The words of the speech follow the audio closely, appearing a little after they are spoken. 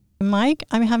Mike,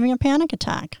 I'm having a panic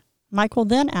attack. Mike will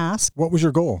then ask, what was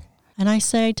your goal? And I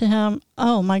say to him,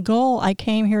 oh, my goal, I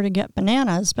came here to get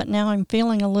bananas, but now I'm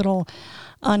feeling a little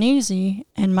uneasy.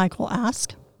 And Mike will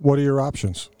ask, what are your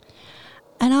options?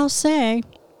 And I'll say,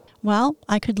 well,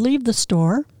 I could leave the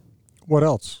store. What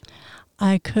else?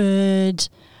 I could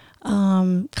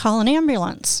call an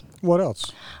ambulance. What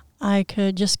else? I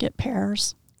could just get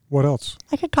pears. What else?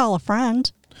 I could call a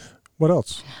friend. What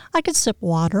else? I could sip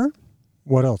water.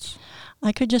 What else?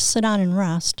 I could just sit down and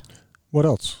rest. What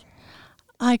else?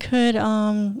 I could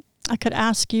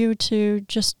ask you to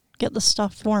just get the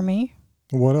stuff for me.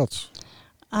 What else?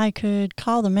 I could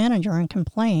call the manager and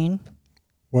complain.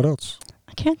 What else?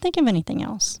 I can't think of anything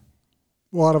else.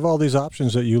 Well, out of all these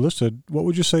options that you listed, what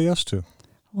would you say yes to?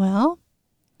 Well,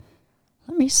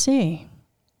 let me see.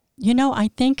 I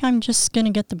think I'm just going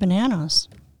to get the bananas.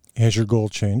 Has your goal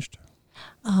changed?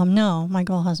 No, my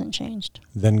goal hasn't changed.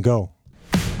 Then go.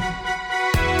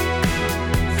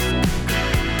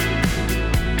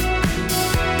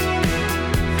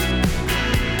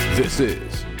 This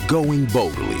is Going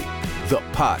Boldly, the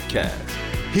podcast.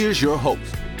 Here's your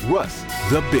host, Russ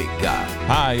the Big Guy.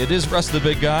 Hi, it is Russ the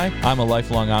Big Guy. I'm a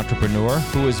lifelong entrepreneur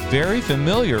who is very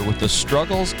familiar with the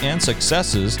struggles and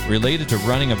successes related to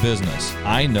running a business.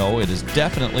 I know it is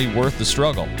definitely worth the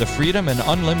struggle. The freedom and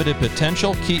unlimited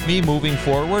potential keep me moving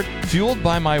forward, fueled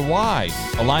by my why.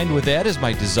 Aligned with that is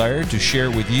my desire to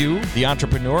share with you, the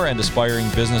entrepreneur and aspiring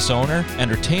business owner,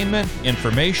 entertainment,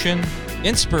 information,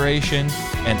 inspiration,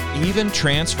 and even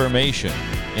transformation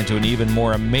into an even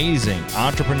more amazing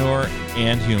entrepreneur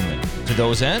and human. To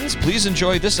those ends, please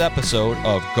enjoy this episode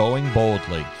of Going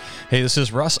Boldly. Hey, this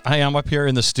is Russ. I am up here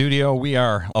in the studio. We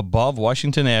are above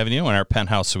Washington Avenue in our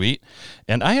penthouse suite,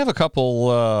 and I have a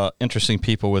couple interesting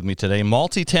people with me today,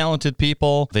 multi-talented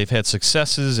people. They've had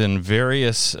successes in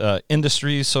various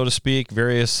industries, so to speak,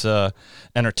 various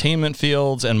entertainment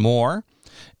fields and more.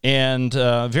 And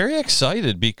very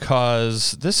excited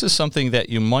because this is something that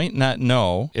you might not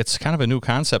know. It's kind of a new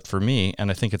concept for me,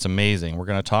 and I think it's amazing. We're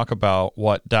going to talk about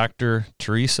what Dr.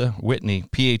 Teresa Whitney,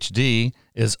 PhD,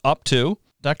 is up to.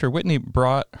 Dr. Whitney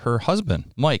brought her husband,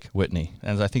 Mike Whitney,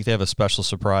 and I think they have a special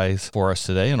surprise for us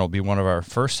today, and it'll be one of our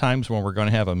first times when we're going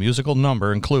to have a musical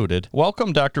number included.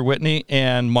 Welcome, Dr. Whitney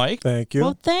and Mike. Thank you.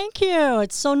 Well, thank you.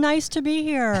 It's so nice to be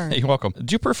here. You're welcome.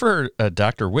 Do you prefer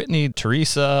Dr. Whitney,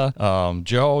 Teresa,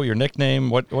 Joe, your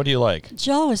nickname? What do you like?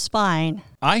 Joe is fine.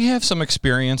 I have some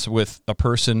experience with a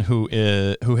person who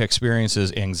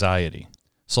experiences anxiety,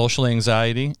 social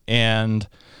anxiety, and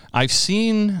I've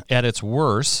seen at its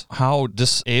worst how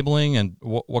disabling and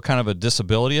what kind of a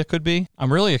disability it could be.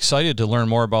 I'm really excited to learn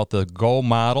more about the GO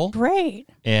model. Great.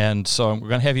 And so we're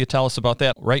going to have you tell us about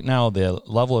that. Right now, the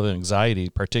level of anxiety,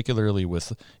 particularly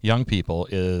with young people,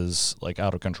 is like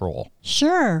out of control.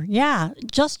 Sure, yeah.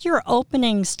 Just your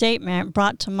opening statement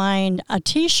brought to mind a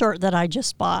T-shirt that I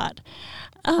just bought.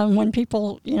 When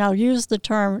people, use the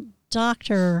term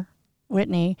Dr.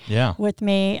 Whitney with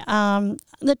me,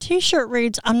 the T-shirt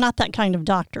reads, "I'm not that kind of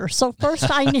doctor." So first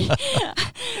I need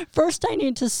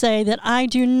to say that I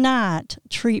do not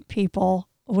treat people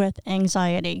with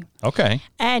anxiety. Okay.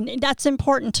 And that's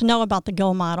important to know about the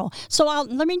GO model. So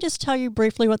let me just tell you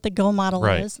briefly what the GO model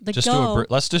is.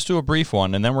 Let's just do a brief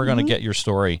one, and then we're going to get your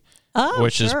story.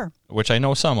 Which I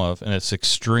know some of, and it's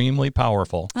extremely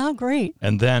powerful. Oh, great.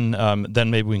 And then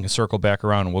maybe we can circle back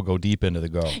around and we'll go deep into the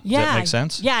GO. Does that make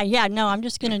sense? Yeah. No, I'm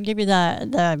just going to give you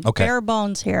the bare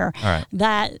bones here. All right.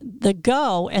 That the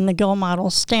GO and the GO model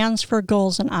stands for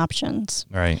goals and options.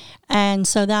 All right. And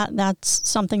so that's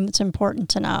something that's important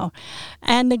to know.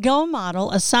 And the GO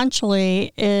model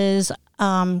essentially is,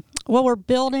 we're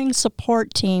building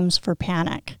support teams for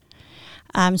panic.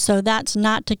 So that's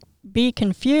not to be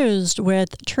confused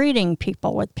with treating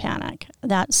people with panic.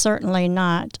 That's certainly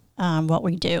not what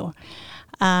we do.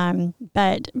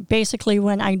 But basically,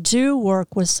 when I do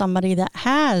work with somebody that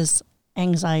has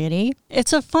anxiety,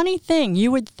 it's a funny thing.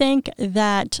 You would think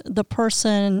that the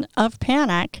person of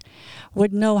panic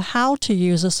would know how to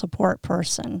use a support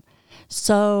person.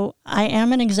 So I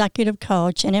am an executive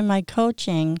coach, and in my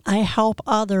coaching, I help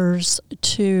others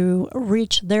to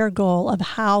reach their goal of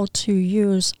how to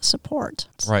use support.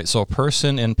 Right. So a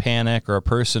person in panic or a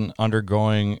person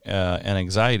undergoing an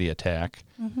anxiety attack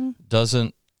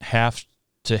doesn't have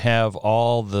to have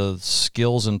all the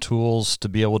skills and tools to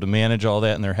be able to manage all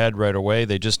that in their head right away.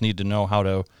 They just need to know how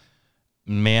to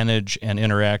manage and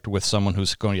interact with someone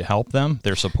who's going to help them,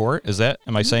 their support.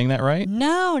 Am I saying that right?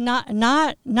 No,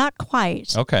 not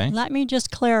quite. Okay. Let me just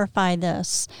clarify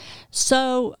this.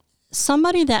 So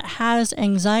somebody that has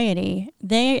anxiety,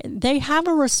 they have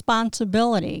a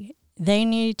responsibility. they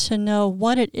need to know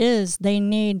what it is they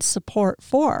need support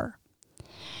for.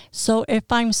 So if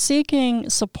I'm seeking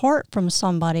support from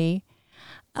somebody,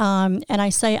 and I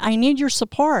say, I need your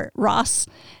support, Russ.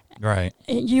 Right.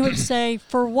 You would say,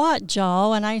 for what,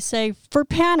 Joe? And I say, for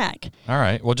panic. All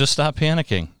right. Well, just stop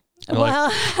panicking.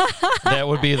 Well, That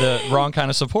would be the wrong kind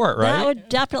of support, right? That would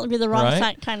definitely be the wrong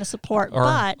Right? kind of support.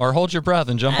 Or hold your breath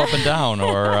and jump up and down,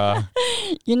 or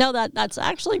that's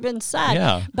actually been said.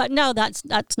 Yeah. But no, that's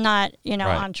not, Right.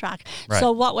 on track. Right.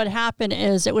 So what would happen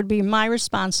is it would be my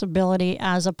responsibility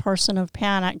as a person of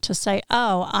panic to say,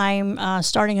 oh, I'm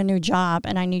starting a new job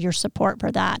and I need your support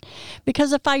for that.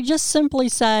 Because if I just simply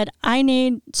said, I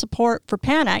need support for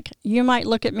panic, you might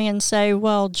look at me and say,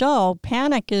 well, Joe,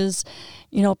 panic is,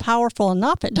 powerful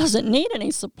enough. It doesn't need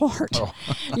any support,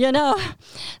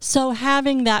 So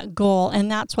having that goal,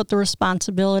 and that's what the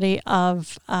responsibility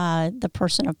of the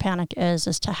person of panic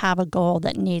is to have a goal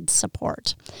that needs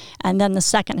support. And then the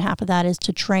second half of that is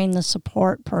to train the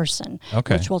support person,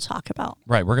 which we'll talk about.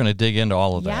 Right. We're going to dig into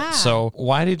all of that. Yeah. So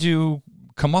why did you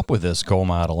come up with this goal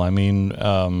model? I mean,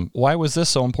 why was this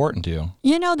so important to you?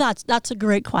 That's a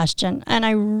great question. And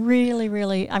I really,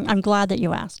 really, I'm glad that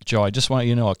you asked. Joe, I just want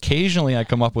you to know, occasionally I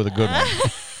come up with a good one.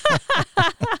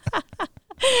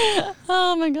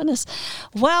 Oh, my goodness.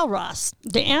 Well, Russ,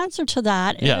 the answer to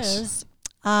that Yes. is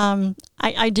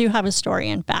I do have a story,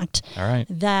 in fact. All right.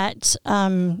 That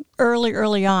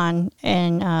early on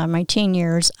in my teen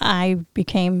years, I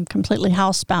became completely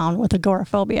housebound with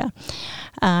agoraphobia,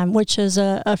 which is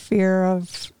a fear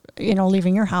of,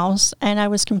 leaving your house. And I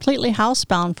was completely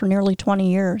housebound for nearly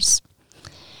 20 years.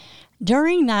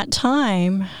 During that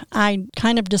time, I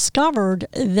kind of discovered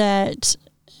that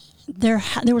there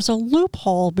was a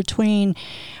loophole between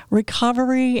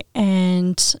recovery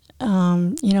and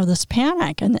this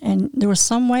panic, and there was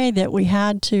some way that we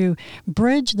had to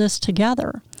bridge this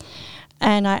together.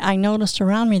 And I noticed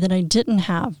around me that I didn't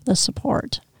have the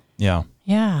support. Yeah.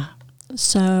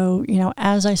 So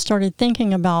as I started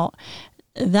thinking about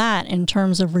that in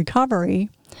terms of recovery,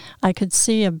 I could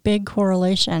see a big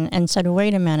correlation and said,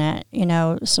 wait a minute,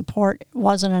 support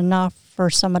wasn't enough for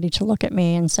somebody to look at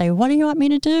me and say, what do you want me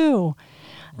to do?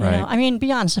 Right.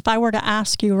 Be honest, if I were to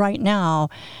ask you right now,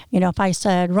 if I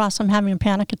said, Russ, I'm having a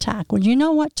panic attack, would you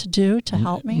know what to do to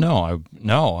help me?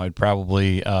 No, I'd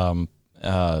probably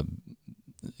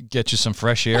get you some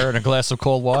fresh air and a glass of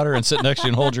cold water and sit next to you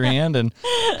and hold your hand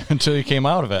until you came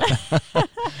out of it.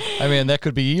 I mean, that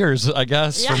could be years, I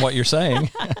guess, from what you're saying.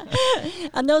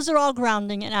 And those are all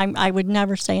grounding, and I would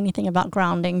never say anything about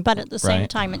grounding, but at the same Right.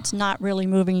 time, it's not really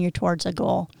moving you towards a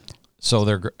goal. So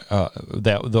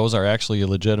those are actually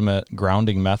legitimate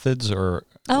grounding methods, or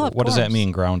of what does that course.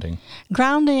 mean, grounding?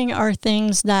 Grounding are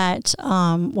things that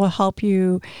will help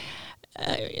you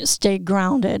stay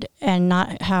grounded and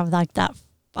not have like that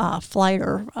flight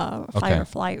or fight or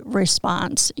flight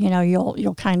response.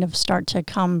 You'll kind of start to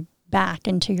come back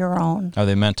into your own. Are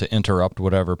they meant to interrupt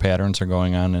whatever patterns are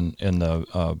going on in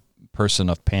the person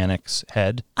of panic's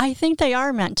head? I think they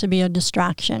are meant to be a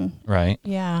distraction. Right.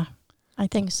 Yeah, I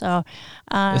think so.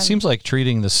 It seems like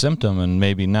treating the symptom and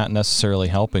maybe not necessarily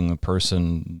helping the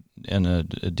person in a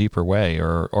deeper way,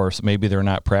 or maybe they're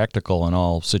not practical in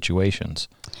all situations.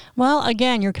 Well,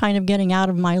 again, you're kind of getting out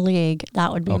of my league.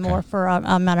 That would be Okay. more for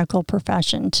a medical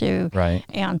profession to Right.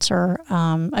 answer.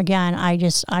 Again,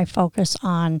 I focus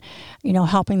on,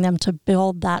 helping them to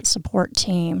build that support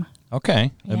team.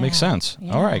 Okay, that makes sense.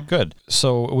 All right, good.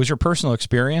 So it was your personal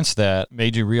experience that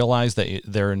made you realize that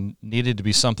there needed to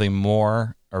be something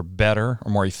more or better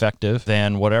or more effective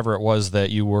than whatever it was that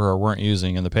you were or weren't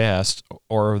using in the past,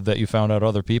 or that you found out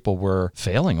other people were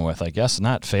failing with. I guess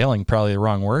not failing, probably the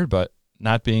wrong word, but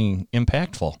not being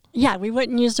impactful. Yeah, we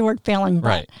wouldn't use the word failing,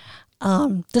 but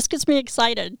Right. this gets me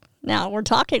excited. Now we're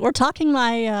talking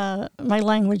my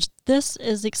language. This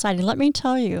is exciting. Let me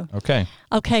tell you. Okay.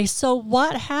 Okay, so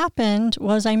what happened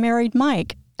was I married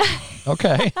Mike.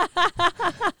 Okay.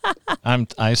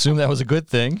 I assume that was a good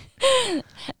thing.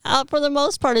 For the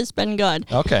most part, it's been good.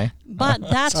 Okay. But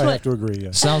that's I what have to agree,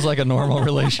 yes. Sounds like a normal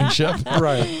relationship.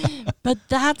 Right. But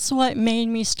that's what made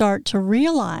me start to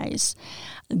realize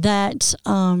that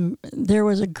there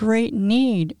was a great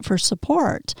need for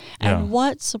support and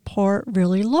what support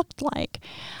really looked like.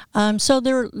 So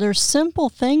there's simple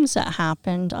things that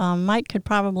happened. Mike could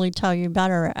probably tell you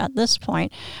better at this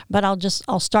point, but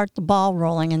I'll start the ball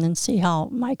rolling and then see how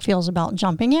Mike feels about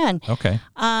jumping in. Okay.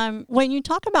 When you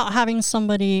talk about having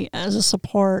somebody as a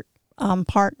support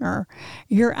partner,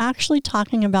 you're actually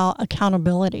talking about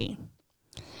accountability.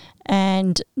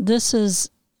 And this is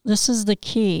the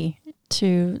key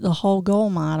to the whole goal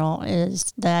model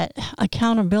is that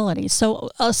accountability. So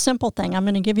a simple thing, I'm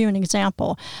going to give you an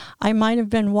example. I might have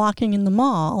been walking in the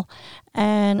mall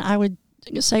and I would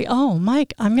say, oh,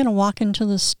 Mike, I'm going to walk into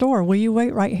the store. Will you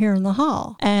wait right here in the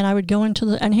hall? And I would go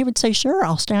and he would say, sure,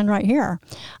 I'll stand right here.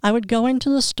 I would go into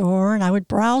the store and I would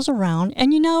browse around.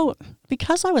 And,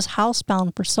 because I was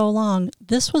housebound for so long,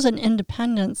 this was an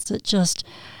independence that just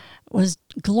was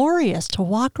glorious, to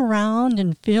walk around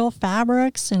and feel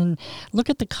fabrics and look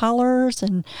at the colors.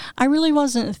 And I really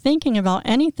wasn't thinking about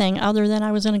anything other than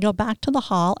I was going to go back to the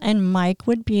hall and Mike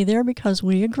would be there because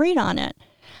we agreed on it.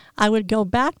 I would go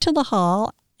back to the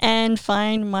hall and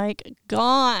find Mike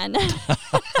gone.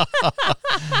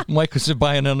 Mike was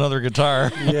buying another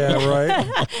guitar. Yeah,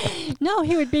 right. No,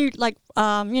 he would be like,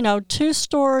 2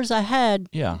 stores ahead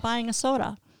buying a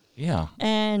soda. Yeah.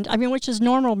 And which is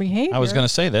normal behavior. I was going to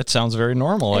say, that sounds very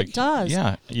normal. It does.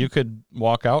 Yeah. You could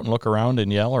walk out and look around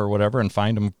and yell or whatever and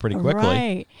find him pretty quickly.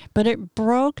 Right. But it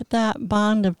broke that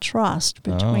bond of trust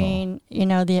between,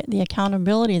 the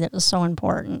accountability that was so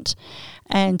important.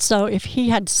 And so if he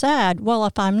had said, well,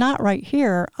 if I'm not right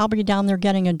here, I'll be down there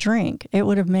getting a drink, it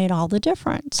would have made all the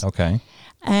difference. Okay.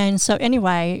 And so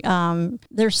anyway,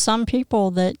 there's some people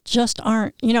that just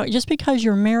aren't, just because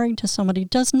you're married to somebody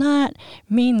does not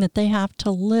mean that they have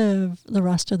to live the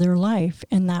rest of their life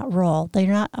in that role. They're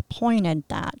not appointed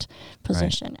that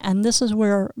position. Right. And this is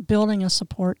where building a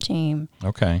support team.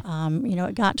 Okay.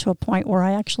 It got to a point where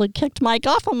I actually kicked Mike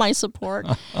off of my support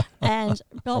and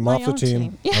built my own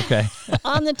team. Okay.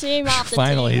 On the team, off the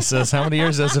Finally, team. he says, how many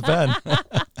years has it been?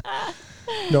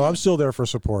 No, I'm still there for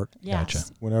support. Yes.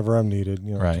 Gotcha. Whenever I'm needed,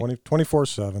 right.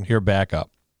 24/7. You're backup.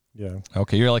 Yeah.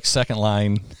 Okay, you're like second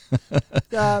line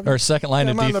or second line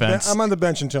of defense. I'm on the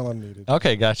bench until I'm needed.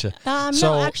 Okay, gotcha.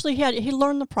 No, actually, he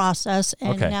learned the process,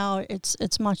 and now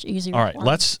it's much easier. All right,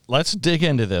 let's dig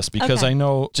into this because I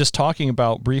know just talking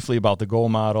briefly about the goal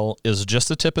model is just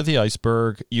the tip of the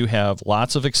iceberg. You have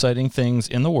lots of exciting things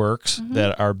in the works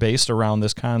that are based around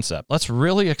this concept. Let's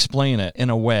really explain it in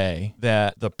a way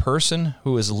that the person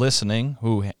who is listening,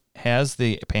 who has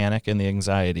the panic and the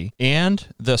anxiety, and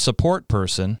the support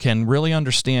person can really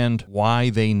understand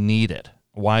why they need it,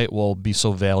 why it will be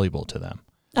so valuable to them.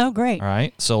 Oh, great. All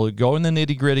right. So go in the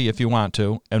nitty-gritty if you want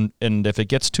to, and if it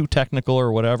gets too technical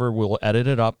or whatever, we'll edit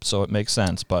it up so it makes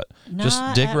sense, but just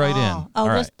dig right in.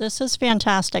 Oh, this is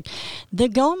fantastic. The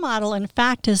Go model, in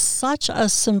fact, is such a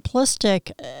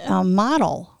simplistic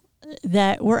model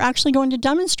that we're actually going to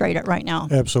demonstrate it right now.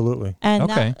 Absolutely. And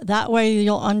that way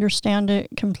you'll understand it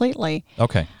completely.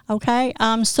 Okay. Okay.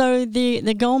 So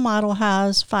the Go model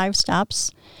has 5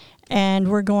 steps, and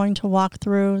we're going to walk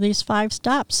through these 5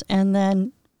 steps, and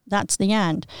then that's the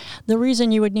end. The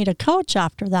reason you would need a coach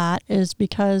after that is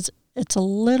because it's a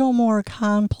little more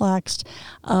complex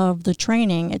of the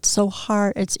training. It's so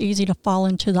hard. It's easy to fall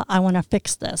into I want to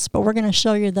fix this, but we're going to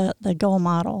show you the Go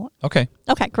model. Okay.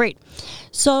 Okay, great.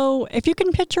 So if you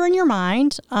can picture in your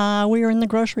mind, we are in the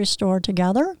grocery store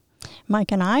together,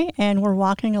 Mike and I, and we're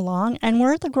walking along, and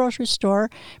we're at the grocery store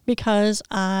because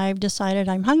I've decided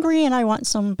I'm hungry and I want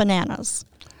some bananas.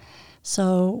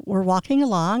 So we're walking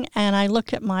along, and I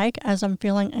look at Mike as I'm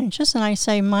feeling anxious, and I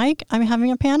say, Mike, I'm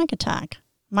having a panic attack.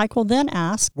 Mike will then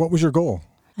ask, what was your goal?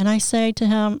 And I say to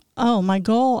him, oh, my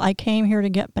goal, I came here to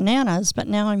get bananas, but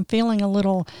now I'm feeling a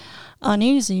little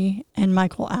uneasy. And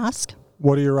Mike will ask,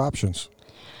 what are your options?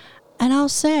 And I'll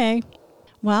say,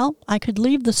 well, I could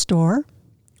leave the store.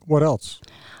 What else?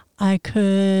 I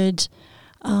could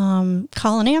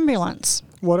call an ambulance.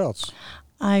 What else?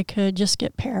 I could just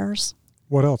get pears.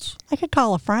 What else? I could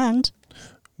call a friend.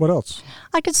 What else?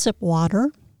 I could sip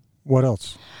water. What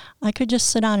else? I could just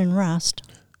sit down and rest.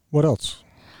 What else?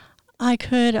 I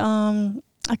could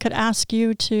ask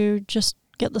you to just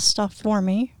get the stuff for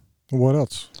me. What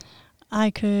else?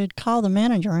 I could call the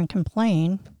manager and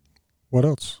complain. What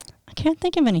else? I can't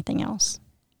think of anything else.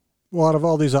 Well, out of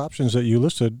all these options that you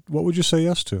listed, what would you say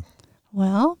yes to?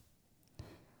 Well,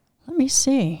 let me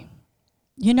see.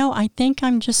 I think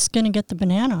I'm just going to get the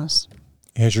bananas.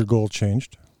 Has your goal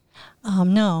changed?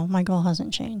 No, my goal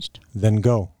hasn't changed. Then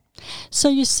go. So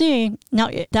you see, now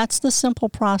that's the simple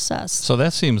process. So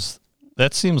that seems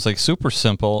like super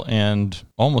simple and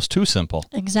almost too simple.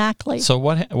 Exactly. So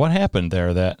what happened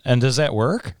there? And does that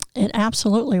work? It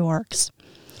absolutely works.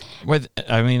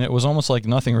 It was almost like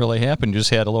nothing really happened. You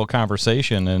just had a little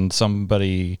conversation and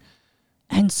somebody...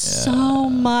 And so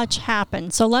much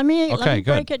happened. So let me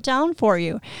break it down for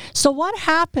you. So what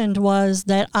happened was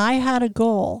that I had a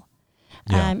goal.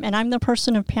 And I'm the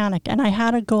person of panic, and I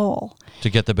had a goal. To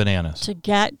get the bananas.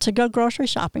 To go grocery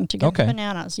shopping, to get the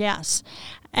bananas, yes.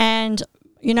 And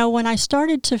when I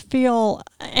started to feel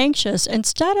anxious,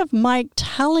 instead of Mike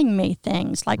telling me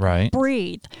things like Right.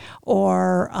 breathe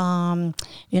or,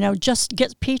 just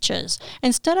get peaches,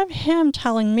 instead of him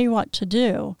telling me what to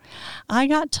do, I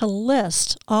got to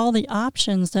list all the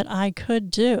options that I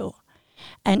could do.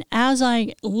 And as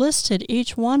I listed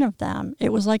each one of them, it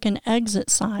was like an exit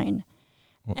sign.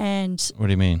 And What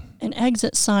do you mean? an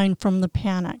exit sign from the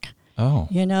panic. Oh.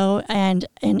 And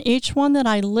in each one that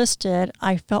I listed,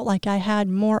 I felt like I had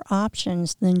more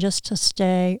options than just to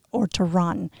stay or to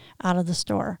run out of the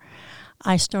store.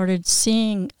 I started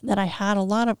seeing that I had a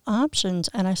lot of options,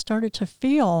 and I started to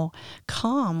feel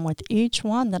calm with each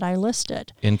one that I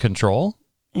listed, In control?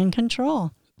 in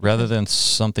control. Rather than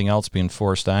something else being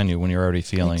forced on you when you're already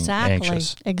feeling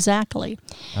anxious. Exactly.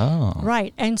 Oh.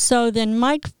 Right. And so then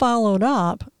Mike followed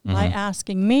up by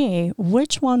asking me,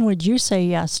 which one would you say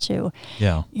yes to?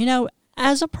 Yeah.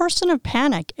 As a person of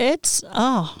panic, it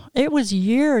was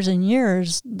years and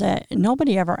years that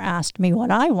nobody ever asked me what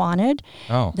I wanted.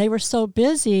 Oh. They were so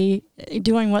busy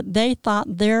doing what they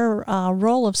thought their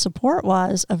role of support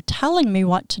was, of telling me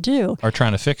what to do, Or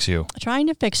trying to fix you. trying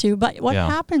to fix you. But what Yeah.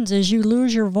 happens is you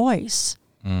lose your voice.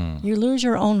 You lose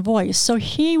your own voice. So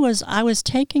I was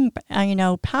taking,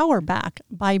 power back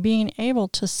by being able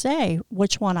to say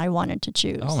which one I wanted to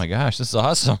choose. Oh my gosh, this is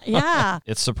awesome. Yeah.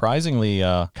 It's surprisingly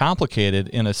complicated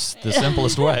in the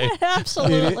simplest way.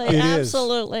 Absolutely. It is.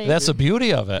 Absolutely. That's the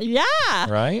beauty of it, yeah.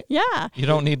 right? Yeah. You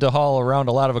don't need to haul around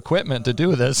a lot of equipment to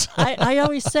do this, I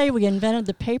always say we invented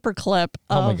the paperclip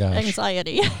Oh my of gosh.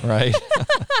 anxiety. right?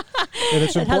 And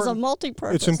it's It has a important.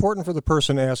 multi-purpose. It's important for the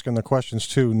person asking the questions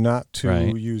too, not to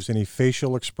Right. use any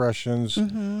facial expressions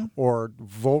Mm-hmm. or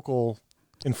vocal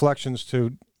inflections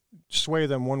to sway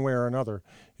them one way or another.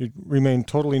 You remain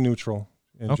totally neutral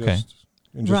and Okay. just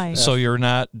Right. So you're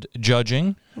not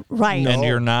judging, Right. No. and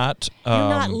you're not. You're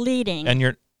not leading. And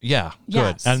you're good.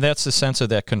 Yes. And that's the sense of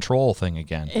that control thing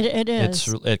again. It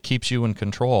is. It keeps you in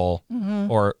control,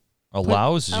 or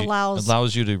allows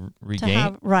you to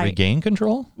regain regain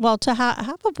control. Well, to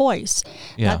have a voice.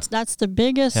 Yeah. That's the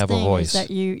biggest Have a thing, voice. is that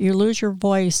you lose your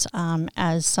voice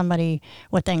as somebody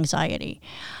with anxiety.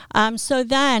 So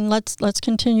then let's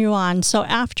continue on. So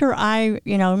after I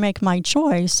make my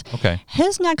choice, Okay.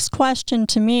 his next question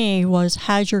to me was,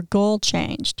 has your goal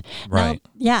changed? Right.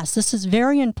 Now, yes, this is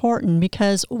very important,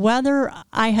 because whether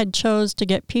I had chose to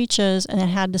get peaches and I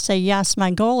had to say, yes, my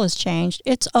goal has changed,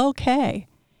 it's okay.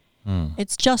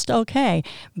 It's just okay.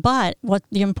 But what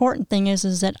the important thing is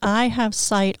that I have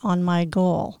sight on my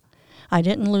goal. I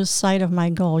didn't lose sight of my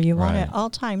goal. You want to Right. at all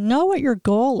time know what your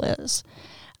goal is.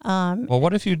 Well,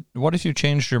 what if you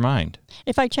changed your mind?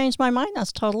 If I change my mind,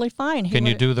 that's totally fine. Can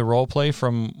you do the role play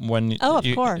from when? Oh, of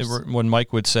course. When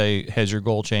Mike would say, "Has your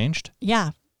goal changed?" Yeah.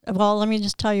 Well, let me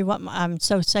just tell you what.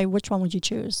 So say, which one would you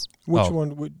choose? Which Oh.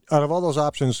 one would, out of all those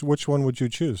options, which one would you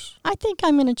choose? I think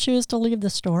I'm going to choose to leave the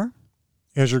store.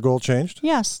 Has your goal changed?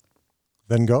 Yes.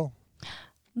 Then go.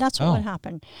 That's what Oh. would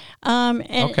happen. And,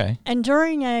 Okay. And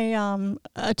during a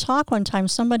talk one time,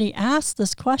 somebody asked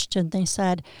this question. They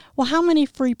said, "Well, how many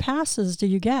free passes do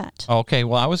you get?" Okay.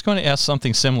 Well, I was going to ask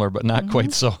something similar, but not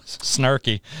quite so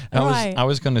snarky. Right. I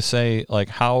was going to say, like,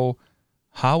 how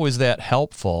is that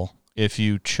helpful if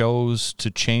you chose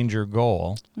to change your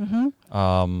goal,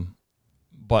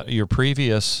 but your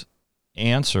previous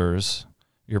answers,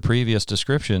 your previous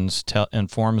descriptions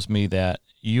informs me that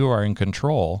you are in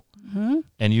control, and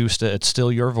it's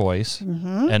still your voice,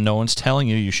 and no one's telling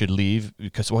you should leave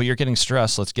because, well, you're getting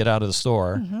stressed. Let's get out of the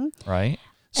store, right?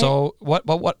 So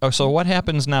what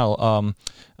happens now?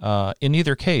 In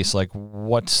either case, like,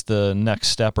 what's the next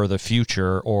step or the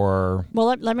future or?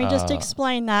 Well, let me just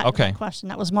explain that okay. question.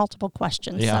 That was multiple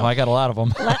questions. Yeah, so I got a lot of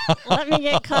them. let me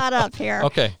get caught up here.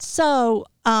 Okay. So,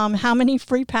 how many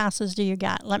free passes do you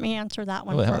get? Let me answer that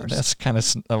one Well, first. that's kind of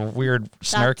a weird,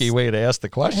 snarky That's- way to ask the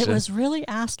question. It was really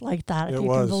asked like that, if It you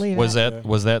was. can believe Was it.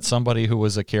 that somebody who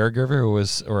was a caregiver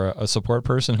or a support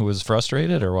person who was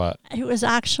frustrated or what? It was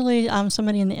actually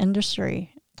somebody in the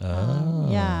industry. Oh.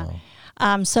 Yeah.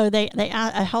 So they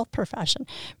a health profession,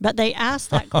 but they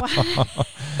asked that question.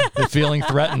 They're feeling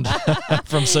threatened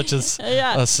from such a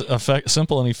Yeah.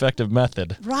 simple and effective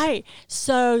method. Right.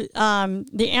 So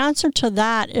the answer to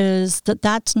that is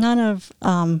that's none of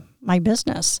my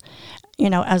business.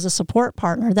 As a support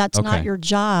partner, that's Okay. not your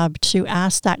job to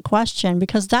ask that question,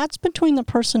 because that's between the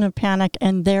person of panic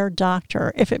and their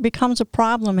doctor. If it becomes a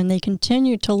problem and they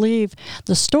continue to leave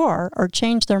the store or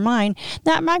change their mind,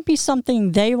 that might be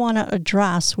something they want to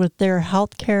address with their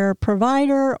healthcare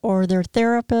provider or their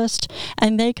therapist,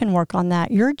 and they can work on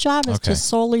that. Your job is Okay. to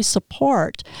solely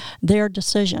support their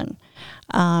decision.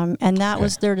 And that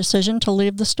was their decision to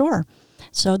leave the store.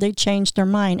 So they changed their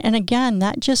mind. And again,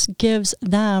 that just gives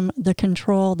them the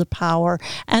control, the power,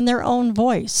 and their own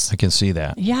voice. I can see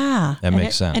that. Yeah. That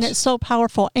makes sense. And it's so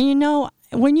powerful. And you know,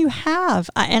 when you have,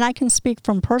 and I can speak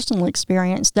from personal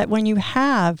experience, that when you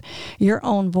have your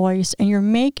own voice and you're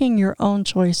making your own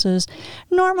choices,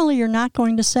 normally you're not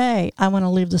going to say, I want to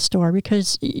leave the store,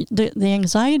 because the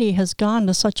anxiety has gone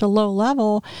to such a low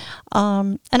level.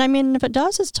 And I mean, if it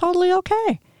does, it's totally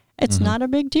okay. It's not a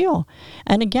big deal.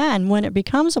 And again, when it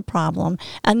becomes a problem,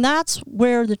 and that's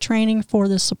where the training for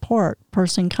the support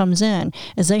person comes in,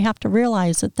 is they have to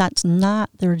realize that that's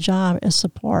not their job as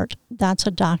support. That's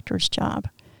a doctor's job.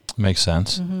 Makes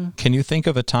sense. Mm-hmm. Can you think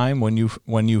of a time when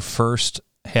you first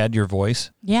had your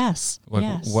voice? Yes.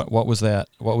 Yes. What was that?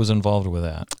 What was involved with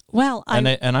that? Well,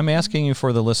 And I'm asking you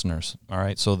for the listeners, all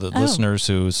right? So the listeners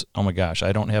who's, oh my gosh,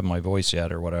 I don't have my voice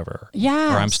yet or whatever.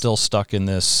 yes. Or I'm still stuck in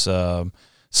this,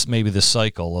 maybe this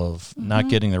cycle of not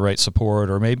getting the right support,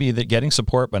 or maybe getting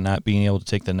support but not being able to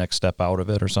take the next step out of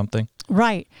it or something.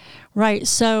 Right.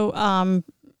 So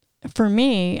for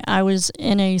me, I was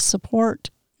in a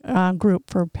support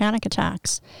group for panic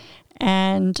attacks,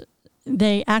 and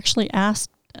they actually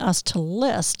asked us to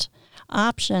list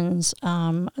options,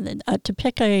 to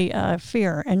pick a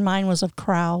fear, and mine was of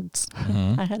crowds.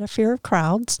 I had a fear of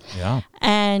crowds. Yeah.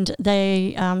 And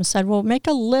they said, well, make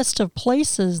a list of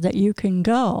places that you can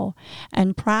go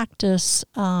and practice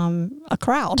a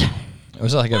crowd. It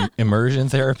was like an immersion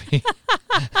therapy.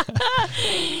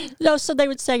 No, so they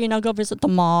would say, go visit the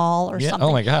mall or something.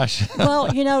 Oh my gosh.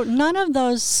 Well, none of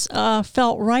those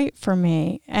felt right for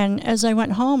me. And as I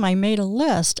went home, I made a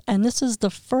list. And this is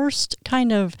the first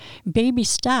kind of baby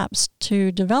steps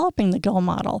to developing the Go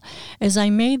model, is I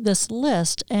made this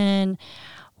list. And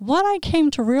what I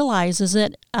came to realize is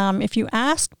that if you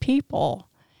ask people,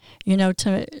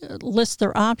 to list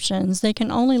their options, they can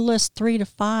only list 3 to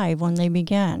 5 when they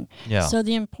begin. Yeah. So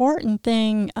the important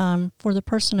thing for the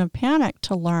person of panic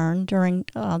to learn during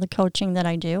the coaching that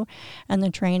I do and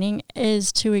the training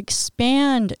is to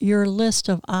expand your list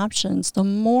of options. The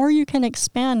more you can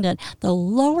expand it, the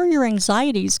lower your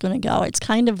anxiety is going to go. It's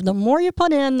kind of the more you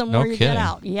put in, the more you get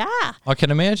out. Yeah. I can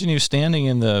imagine you standing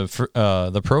in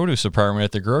the produce department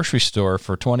at the grocery store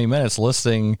for 20 minutes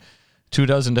listing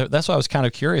 24. That's why I was kind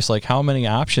of curious, like, how many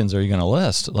options are you going to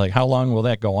list? Like, how long will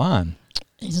that go on?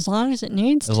 As long as it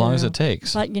needs to. As long as it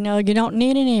takes. But, you don't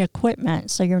need any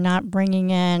equipment, so you're not bringing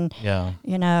in,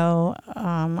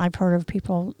 I've heard of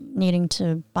people needing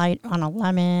to bite on a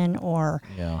lemon or,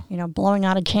 blowing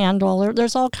out a candle.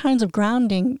 There's all kinds of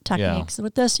grounding techniques.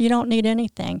 With this, you don't need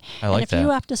anything. I like that. And if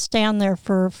you have to stand there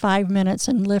for 5 minutes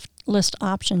and list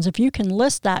options, if you can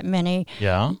list that many,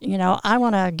 I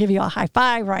want to give you a high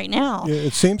five right now. Yeah,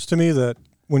 it seems to me that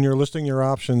when you're listing your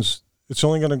options, it's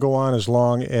only going to go on as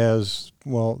long as,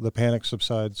 the panic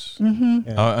subsides.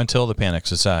 Until the panic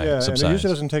subsides. Yeah, and it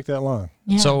usually doesn't take that long.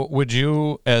 Yeah. So would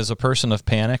you, as a person of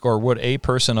panic, or would a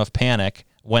person of panic,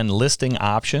 when listing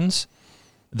options,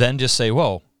 then just say,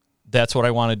 whoa, that's what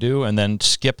I want to do, and then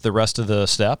skip the rest of the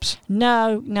steps?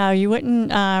 No, you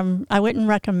wouldn't. I wouldn't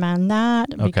recommend that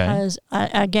because,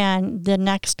 again, the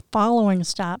next following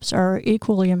steps are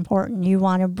equally important. You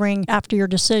want to bring, after your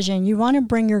decision, you want to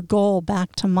bring your goal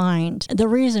back to mind. The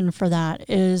reason for that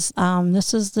is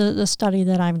this is the study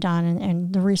that I've done,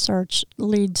 and the research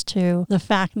leads to the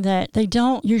fact that they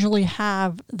don't usually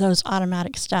have those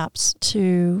automatic steps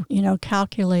to,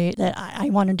 calculate that I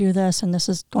want to do this, and this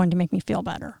is going to make me feel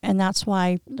better. And that's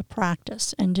why the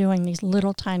practice and doing these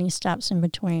little tiny steps in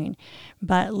between.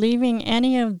 But leaving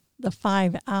any of the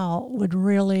 5 out would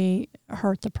really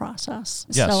hurt the process.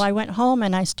 Yes. So I went home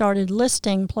and I started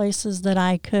listing places that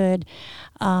I could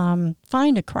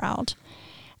find a crowd.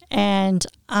 And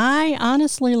I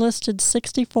honestly listed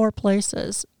 64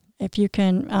 places. If you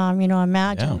can,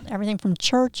 imagine everything from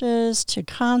churches to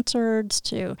concerts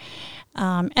to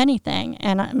anything.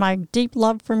 And my deep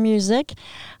love for music,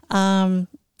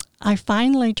 I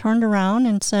finally turned around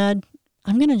and said,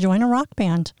 I'm going to join a rock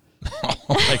band. Oh,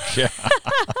 my God.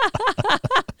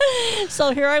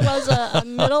 So here I was, a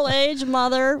middle-aged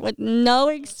mother with no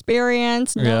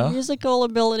experience, no musical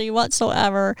ability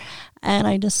whatsoever. And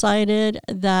I decided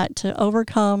that to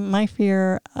overcome my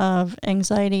fear of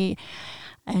anxiety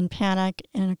and panic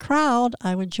in a crowd,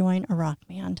 I would join a rock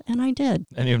band. And I did.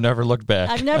 And you've never looked back.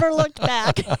 I've never looked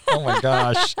back. Oh, my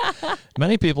gosh.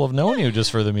 Many people have known you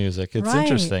just for the music. It's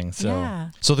interesting. So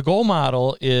the Go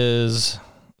model is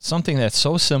something that's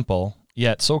so simple,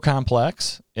 yet so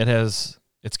complex. It has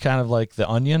It's kind of like the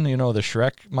onion, the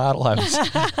Shrek model. I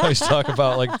always talk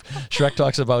about, like, Shrek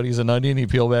talks about he's an onion, you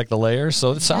peel back the layers.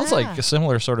 So it sounds like a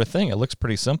similar sort of thing. It looks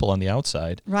pretty simple on the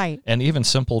outside. Right. And even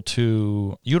simple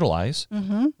to utilize.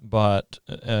 Mm-hmm. But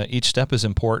each step is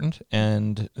important,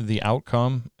 and the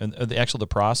outcome, and the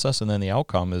process and then the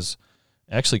outcome is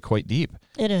actually quite deep.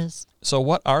 It is. So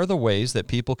what are the ways that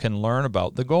people can learn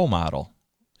about the GO model?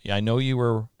 I know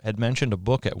you had mentioned a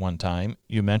book at one time.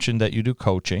 You mentioned that you do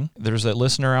coaching. There's a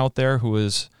listener out there who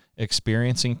is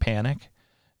experiencing panic,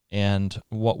 and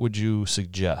what would you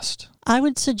suggest? I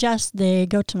would suggest they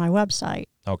go to my website.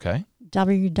 Okay.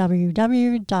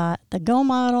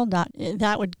 www.thegomodel.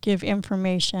 That would give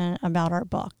information about our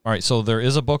book. All right, so there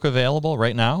is a book available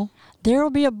right now? There will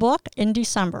be a book in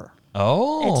December.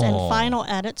 Oh. It's in final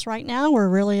edits right now. We're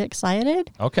really excited.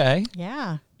 Okay.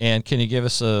 Yeah. And can you give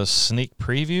us a sneak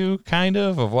preview, kind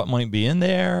of what might be in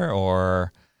there,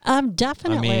 or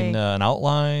definitely. An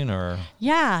outline, or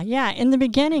yeah. In the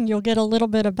beginning, you'll get a little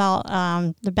bit about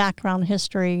the background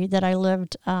history that I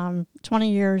lived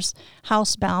 20 years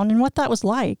housebound and what that was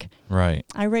like. Right.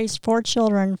 I raised 4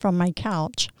 children from my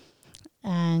couch.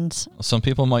 And some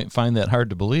people might find that hard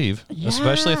to believe,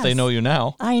 especially if they know you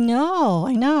now. I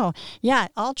know. Yeah,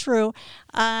 all true.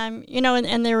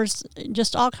 And there's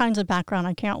just all kinds of background.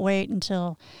 I can't wait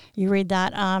until you read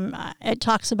that. It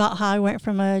talks about how I went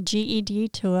from a GED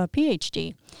to a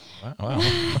PhD. Wow.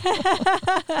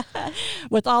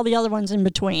 With all the other ones in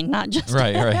between, not just...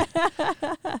 Right.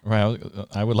 Right.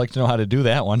 I would like to know how to do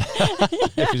that one,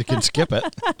 if you can skip it.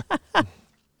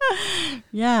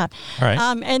 Yeah. All right.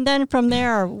 And then from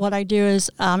there, what I do is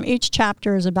each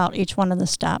chapter is about each one of the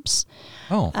steps.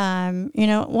 Oh.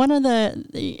 One of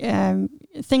the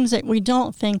things that we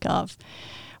don't think of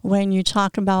when you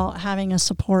talk about having a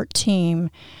support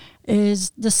team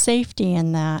is the safety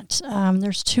in that.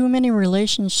 There's too many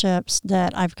relationships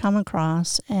that I've come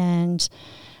across, and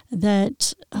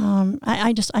that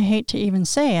I hate to even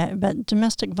say it, but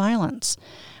domestic violence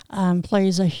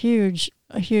plays a huge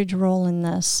role in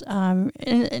this. And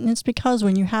it's because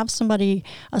when you have somebody,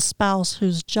 a spouse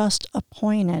who's just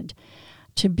appointed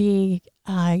to be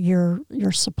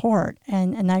your support,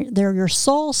 and they're your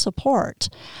sole support,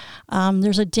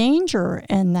 there's a danger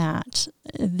in that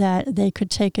they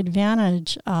could take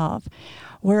advantage of.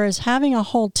 Whereas having a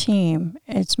whole team,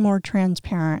 it's more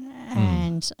transparent.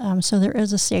 And so there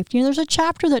is a safety. And there's a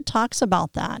chapter that talks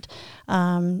about that.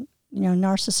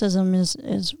 Narcissism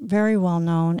is very well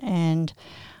known, and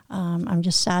I'm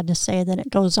just sad to say that it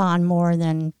goes on more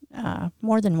than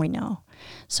we know.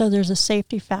 So there's a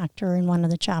safety factor in one of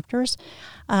the chapters.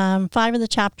 5 of the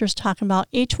chapters talk about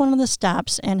each one of the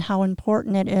steps and how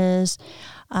important it is.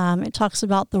 It talks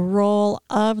about the role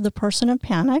of the person in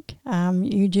panic.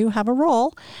 You do have a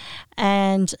role,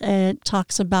 and it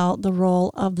talks about the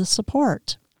role of the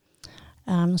support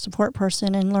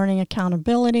person, and learning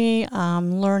accountability,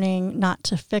 learning not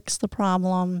to fix the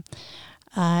problem.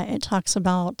 It talks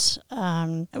about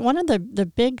one of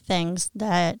the big things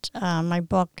that my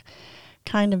book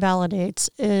kind of validates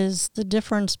is the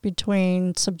difference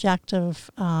between subjective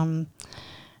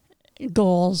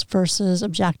goals versus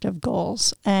objective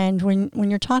goals. And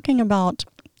when you're talking about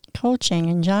coaching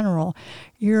in general,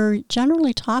 you're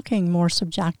generally talking more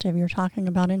subjective. You're talking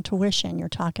about intuition. You're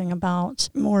talking about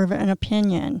more of an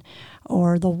opinion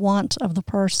or the want of the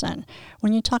person.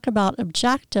 When you talk about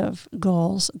objective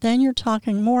goals, then you're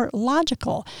talking more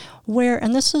logical,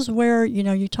 and this is where,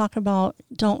 you talk about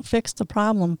don't fix the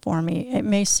problem for me. It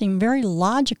may seem very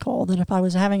logical that if I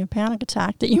was having a panic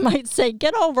attack that you might say,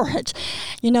 get over it.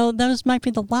 Those might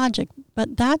be the logic,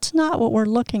 but that's not what we're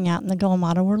looking at in the GO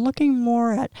model. We're looking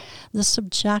more at the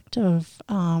subjective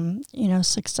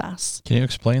success. Can you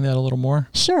explain that a little more?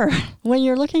 Sure. When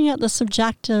you're looking at the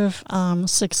subjective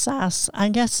success, I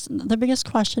guess the biggest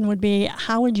question would be,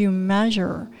 how would you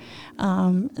measure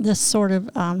this sort of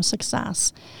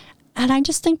success? And I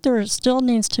just think there still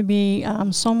needs to be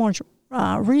so much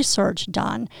research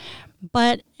done.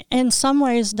 But in some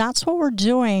ways, that's what we're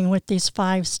doing with these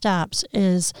 5 steps,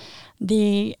 is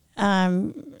the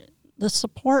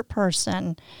support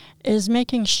person is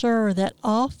making sure that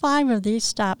all 5 of these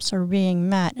steps are being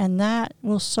met, and that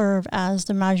will serve as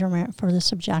the measurement for the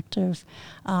subjective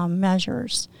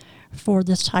measures for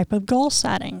this type of goal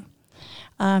setting.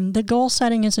 The goal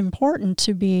setting is important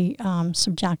to be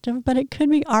subjective, but it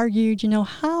could be argued,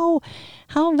 how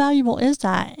valuable is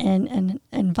that and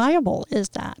viable is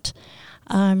that?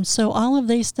 So all of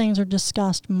these things are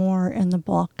discussed more in the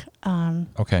book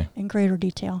in greater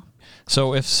detail.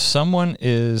 So if someone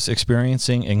is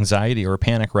experiencing anxiety or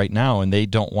panic right now and they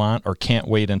don't want or can't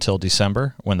wait until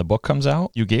December when the book comes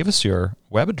out, you gave us your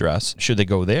web address. Should they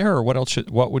go there, or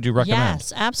what would you recommend?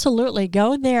 Yes, absolutely.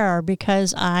 Go there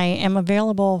because I am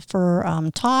available for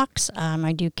talks.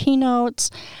 I do keynotes.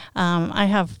 I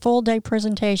have full day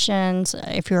presentations.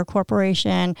 If you're a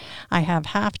corporation, I have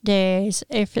half days.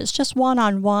 If it's just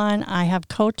one-on-one, I have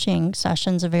coaching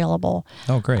sessions available.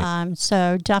 Oh, great.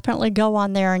 So definitely go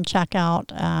on there and check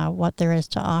out what there is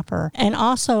to offer. And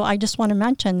also, I just want to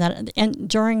mention that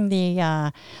during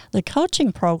the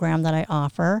coaching program that I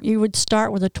offer, you would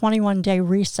start with a 21-day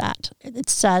reset.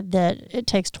 It's said that it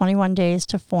takes 21 days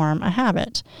to form a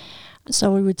habit.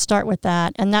 So we would start with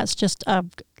that, and that's just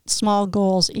small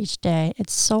goals each day.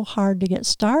 It's so hard to get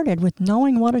started with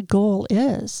knowing what a goal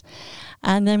is.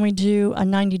 And then we do a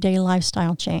 90-day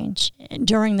lifestyle change.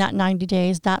 During that 90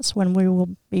 days, that's when we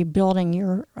will be building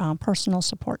your personal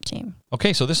support team.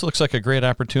 Okay, so this looks like a great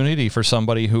opportunity for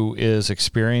somebody who is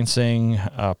experiencing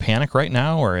panic right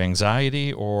now, or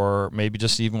anxiety, or maybe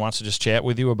just even wants to just chat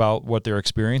with you about what their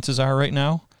experiences are right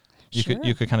now.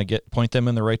 You could kind of point them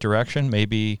in the right direction.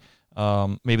 Maybe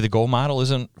the goal model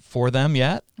isn't for them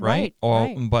yet, right?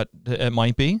 But it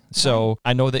might be. So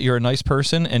I know that you're a nice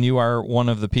person, and you are one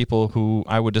of the people who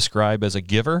I would describe as a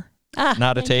giver,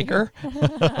 not a taker.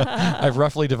 I've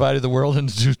roughly divided the world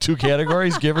into two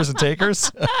categories: givers and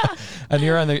takers. And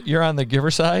you're on the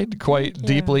giver side, quite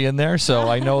deeply in there. So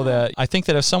I know that. I think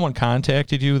that if someone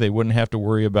contacted you, they wouldn't have to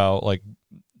worry about like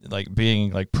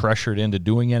being like pressured into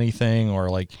doing anything, or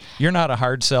like you're not a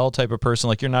hard sell type of person.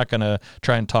 Like you're not going to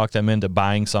try and talk them into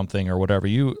buying something or whatever.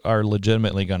 You are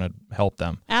legitimately going to help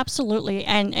them. Absolutely.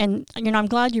 And I'm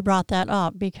glad you brought that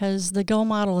up, because the Go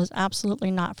model is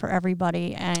absolutely not for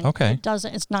everybody. And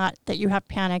it's not that you have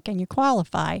panic and you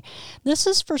qualify. This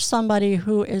is for somebody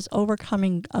who is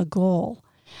overcoming a goal.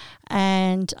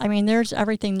 And I mean, there's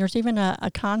everything. There's even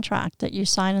a contract that you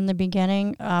sign in the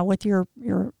beginning with your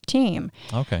team.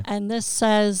 Okay. And this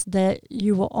says that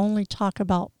you will only talk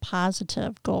about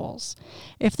positive goals.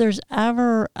 If there's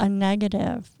ever a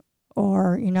negative,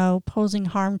 or posing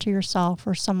harm to yourself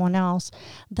or someone else,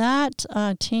 that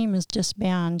team is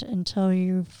disbanded until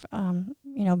you've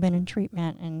been in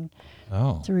treatment and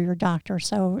through your doctor.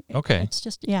 So it's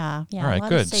just all right,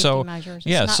 good. So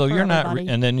so you're not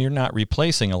and then you're not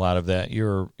replacing a lot of that.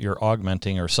 You're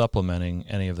augmenting or supplementing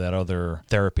any of that other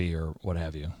therapy or what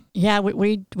have you. Yeah,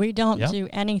 we don't do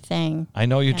anything. I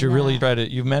know you really try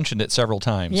to. You've mentioned it several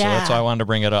times, so that's why I wanted to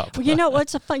bring it up. Well,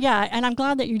 it's and I'm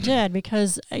glad that you did,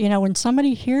 because when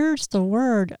somebody hears the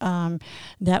word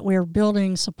that we're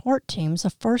building support teams, the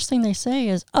first thing they say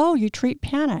is, "Oh, you treat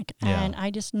panic," and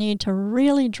I just need to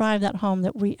really drive that home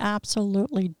that we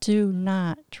absolutely do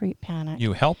not treat panic.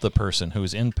 You help the person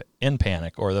who's in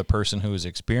panic, or the person who is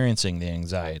experiencing the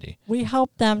anxiety. We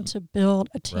help them to build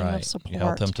a team of support. You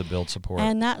help them to build support,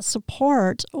 and that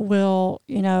support will,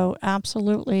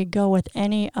 absolutely go with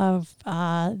any of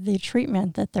the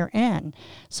treatment that they're in.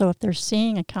 So if they're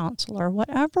seeing a counselor,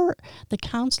 whatever the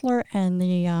counselor and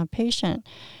the patient,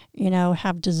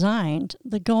 have designed,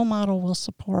 the Go model will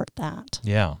support that.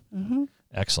 Yeah. Mm-hmm.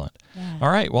 Excellent. Yeah. All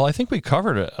right. Well, I think we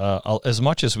covered as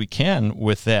much as we can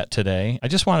with that today. I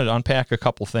just wanted to unpack a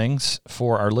couple things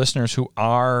for our listeners who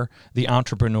are the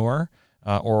entrepreneur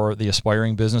or the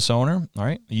aspiring business owner. All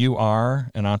right. You are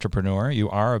an entrepreneur. You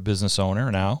are a business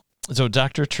owner now. So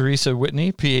Dr. Teresa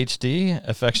Whitney, PhD,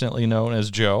 affectionately known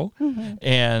as Joe,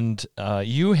 and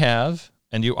you have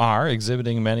and you are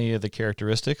exhibiting many of the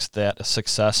characteristics that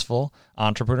successful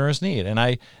entrepreneurs need. And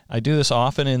I do this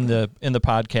often in the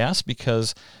podcast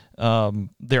because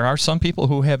there are some people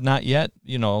who have not yet,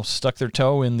 stuck their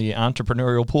toe in the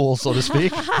entrepreneurial pool, so to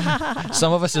speak.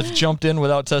 Some of us have jumped in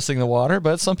without testing the water,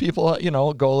 but some people,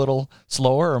 go a little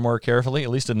slower or more carefully, at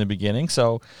least in the beginning.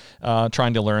 So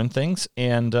trying to learn things.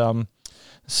 And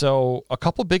so a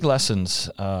couple big lessons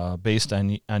based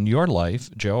on your life,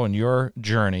 Joe, and your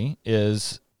journey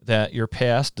is that your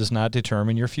past does not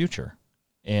determine your future.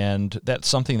 And that's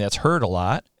something that's heard a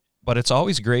lot, but it's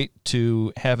always great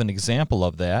to have an example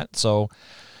of that. So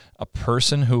a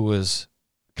person who was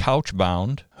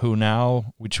couch-bound, who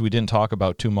now, which we didn't talk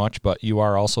about too much, but you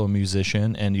are also a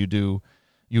musician and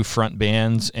you front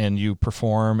bands and you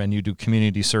perform and you do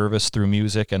community service through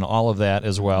music and all of that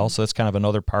as well. So that's kind of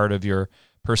another part of your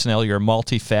personality. You're a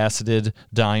multifaceted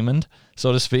diamond,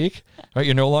 so to speak. Right?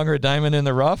 You're no longer a diamond in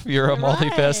the rough. You're a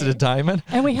multifaceted diamond.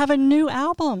 And we have a new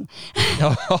album.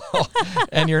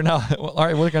 And you're now, all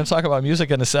right, we're going to talk about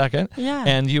music in a second. Yeah.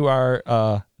 And you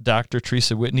are Dr.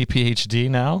 Teresa Whitney, PhD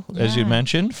now, as you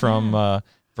mentioned, from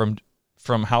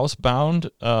housebound,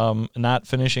 not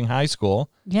finishing high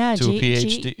school to a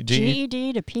PhD.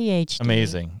 GED to PhD.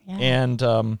 Amazing. Yeah.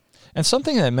 And And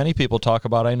something that many people talk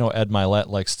about, I know Ed Milet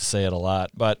likes to say it a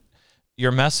lot, but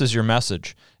your mess is your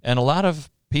message. And a lot of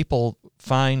people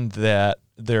find that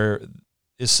there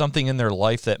is something in their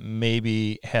life that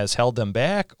maybe has held them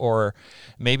back, or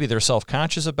maybe they're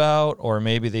self-conscious about, or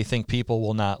maybe they think people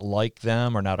will not like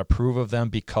them or not approve of them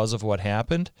because of what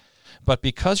happened. But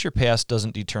because your past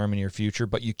doesn't determine your future,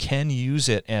 but you can use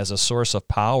it as a source of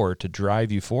power to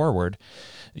drive you forward,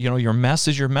 you know, your mess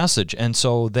is your message. And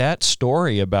so that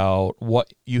story about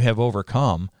what you have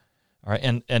overcome, all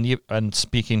right, and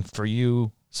speaking for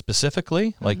you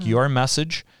specifically, like your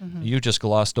message, you just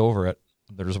glossed over it.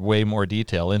 There's way more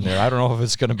detail in there. I don't know if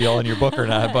it's going to be all in your book or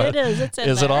not, but it is. It's in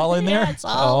is there. it all in there? Yeah, it's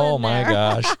all in my there.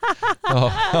 gosh!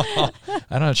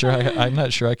 I'm not sure. I'm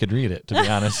not sure I could read it, to be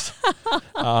honest.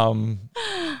 I'm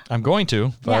going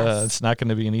to, but Yes. it's not going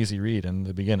to be an easy read in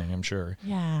the beginning, I'm sure.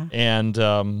 Yeah.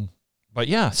 And but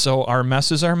yeah, so our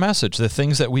mess is our message. The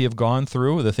things that we have gone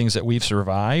through, the things that we've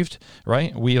survived,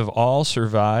 right? We have all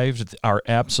survived our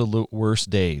absolute worst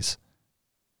days,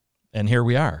 and here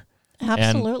we are.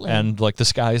 Absolutely. And like the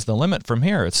sky's the limit from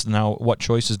here. It's now what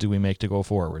choices do we make to go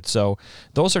forward? So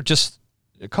those are just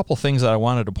a couple things that I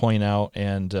wanted to point out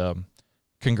and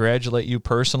congratulate you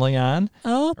personally on.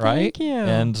 Oh, right? thank you.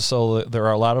 And so there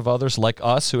are a lot of others like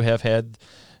us who have had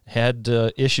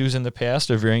issues in the past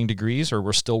of varying degrees, or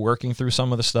we're still working through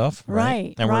some of the stuff.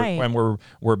 Right, And right.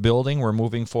 we're building, we're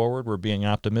moving forward, we're being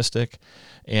optimistic.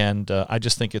 And I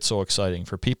just think it's so exciting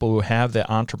for people who have that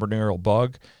entrepreneurial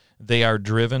bug. They are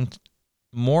driven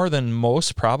more than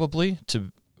most probably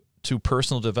to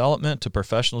personal development, to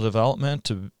professional development,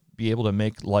 to be able to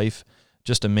make life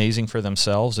just amazing for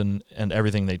themselves and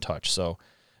everything they touch. So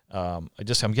I'm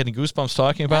getting goosebumps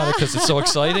talking about it because it's so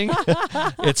exciting.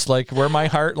 It's like where my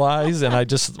heart lies. And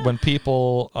when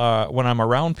I'm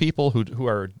around people who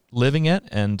are living it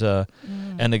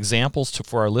and examples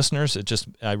for our listeners,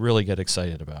 I really get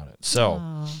excited about it.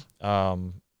 So,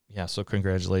 yeah, so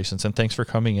congratulations, and thanks for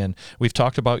coming in. We've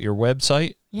talked about your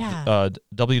website,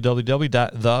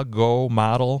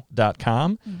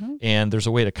 www.thegomodel.com, and there's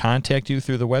a way to contact you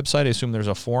through the website. I assume there's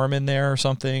a form in there or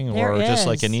something, There or just is.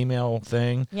 like an email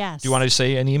thing. Yes. Do you want to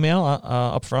say an email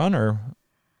up front, or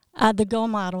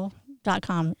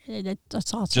thegomodel.com.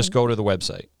 That's also just go to the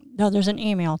website? No, there's an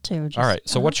email too. All right,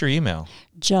 so what's your email?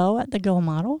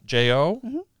 Joe@thegomodel.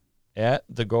 J-O at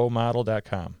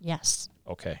thegomodel.com. Yes.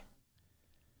 Okay.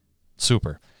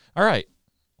 Super. All right.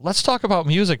 Let's talk about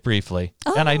music briefly.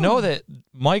 And I know that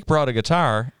Mike brought a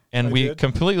guitar, and I we did.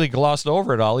 completely glossed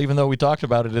over it all, even though we talked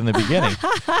about it in the beginning.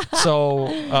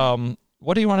 So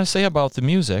what do you want to say about the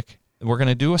music? We're going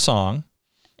to do a song,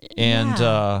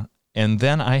 and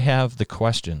then I have the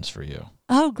questions for you.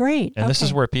 Oh, great. And this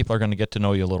is Okay. where people are going to get to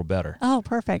know you a little better. Oh,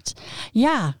 perfect.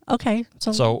 Yeah. Okay.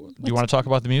 So do you want to talk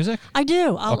about the music? I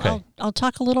do. Okay. I'll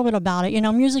talk a little bit about it. You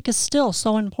know, music is still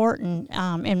so important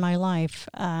in my life.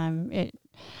 I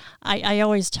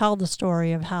always tell the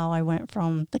story of how I went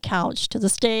from the couch to the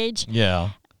stage. Yeah.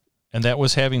 And that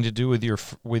was having to do with your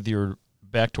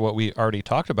back to what we already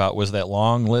talked about, was that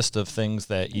long list of things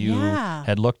that you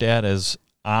had looked at as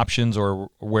options, or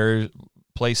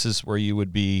places where you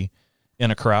would be in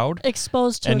a crowd,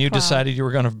 Exposed to and a you crowd. decided you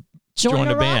were going to join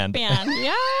a rock band.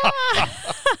 Yeah.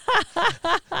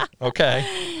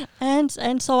 Okay. And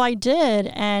so I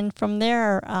did, and from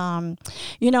there,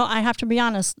 I have to be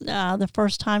honest. The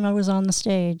first time I was on the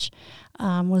stage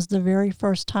was the very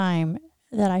first time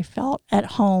that I felt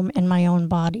at home in my own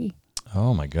body.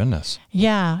 Oh my goodness.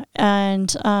 Yeah, and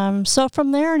so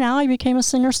from there, now I became a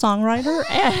singer-songwriter,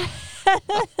 and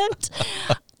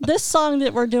this song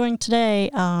that we're doing today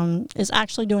is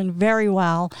actually doing very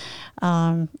well.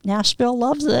 Nashville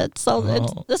loves it, so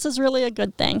this is really a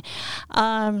good thing.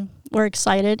 We're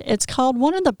excited. It's called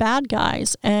One of the Bad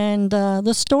Guys, and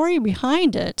the story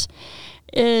behind it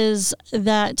is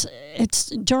that it's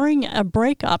during a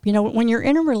breakup. You know, when you're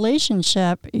in a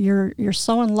relationship, you're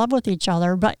so in love with each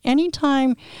other, but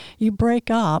anytime you break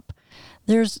up,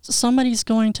 there's somebody's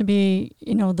going to be,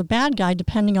 the bad guy,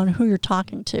 depending on who you're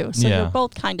talking to. So you're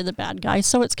both kind of the bad guy.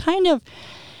 So it's kind of,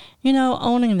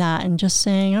 owning that and just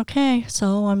saying, okay,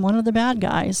 so I'm one of the bad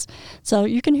guys. So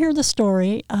you can hear the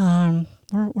story.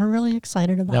 We're really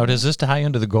excited about it. Now, does this tie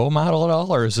into the Go model at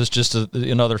all, or is this just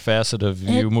another facet of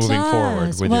you moving forward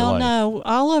with your life? Well, no,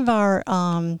 all of our,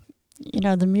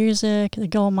 the music, the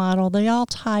Go model, they all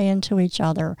tie into each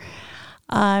other.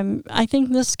 I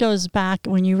think this goes back,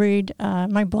 when you read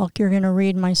my book, you're going to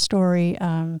read my story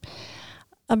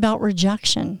about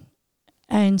rejection.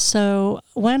 And so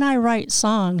when I write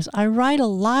songs, I write a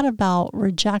lot about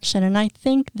rejection. And I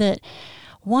think that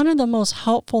one of the most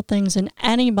helpful things in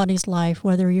anybody's life,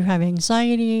 whether you have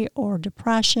anxiety or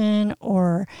depression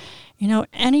or,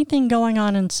 anything going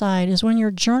on inside, is when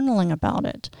you're journaling about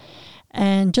it.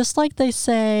 And just like they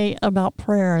say about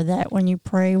prayer, that when you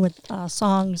pray with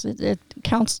songs, it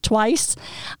counts twice,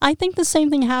 I think the same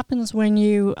thing happens when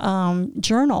you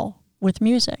journal with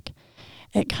music.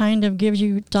 It kind of gives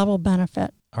you double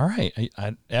benefit. All right.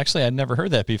 I'd never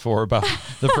heard that before about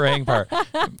the praying part.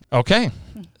 Okay.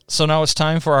 So now it's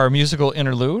time for our musical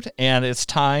interlude, and it's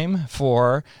time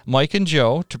for Mike and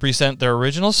Joe to present their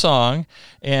original song.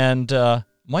 And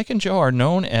Mike and Joe are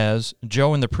known as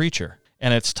Joe and the Preacher,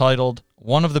 and it's titled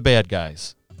One of the Bad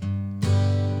Guys.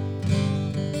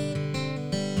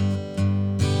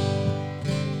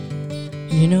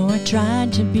 I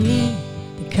tried to be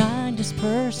the kindest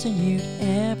person you'd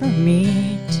ever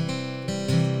meet.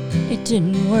 It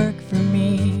didn't work for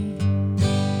me.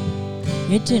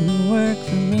 It didn't work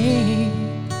for me.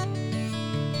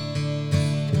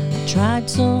 I tried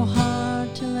so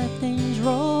hard to let things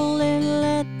roll and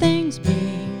let things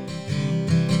be.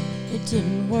 It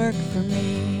didn't work for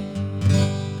me.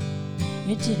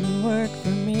 It didn't work for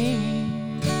me.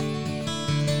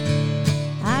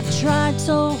 I tried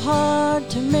so hard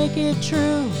to make it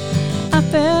true. I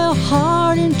fell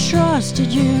hard and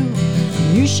trusted you.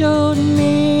 You showed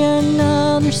me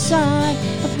another side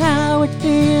of how it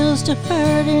feels to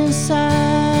hurt inside.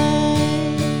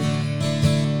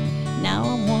 Now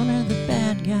I'm one of the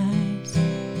bad guys,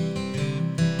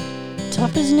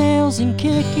 tough as nails and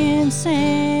kicking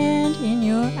sand in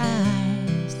your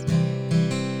eyes.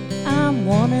 I'm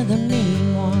one of the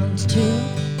mean ones too.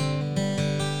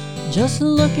 Just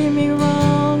look at me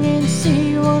wrong and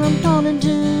see what I'm gonna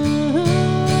do.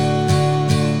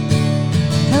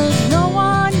 'Cause no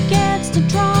one gets to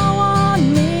draw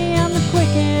on me. I'm the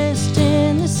quickest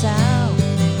in the South.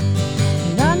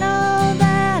 And I know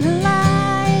that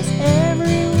lies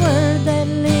every word that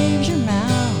leaves your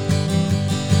mouth.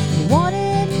 What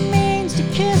it means to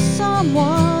kiss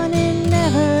someone and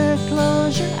never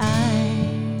close your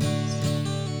eyes.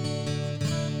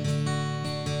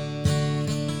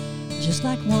 Just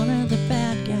like one of the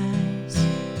bad guys.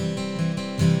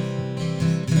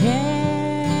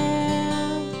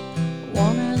 Yeah,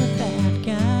 one of the bad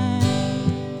guys.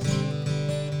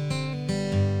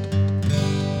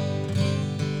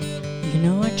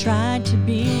 I tried to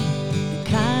be the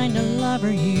kind of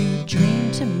lover you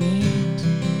dreamed to meet.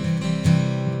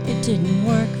 It didn't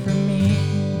work for me.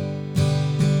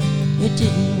 It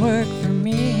didn't work for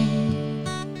me.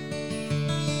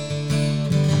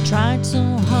 I tried so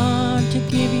hard to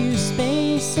give you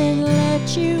space and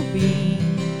let you be.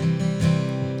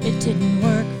 It didn't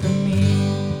work for me.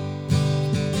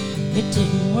 It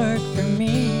didn't work for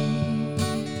me.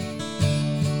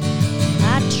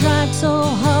 I tried so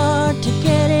hard to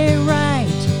get it right,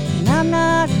 and I'm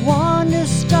not one to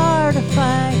start a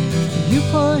fight. You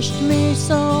pushed me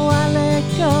so I let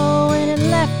go, and it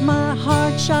left my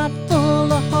heart shot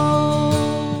full of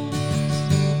holes.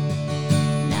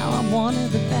 Now I'm one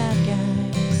of the bad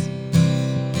guys,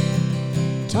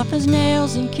 tough as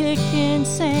nails and kicking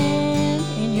sand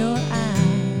in your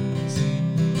eyes.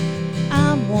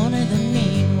 I'm one of the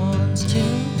mean ones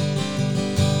too.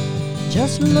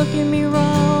 Just look at me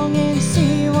wrong and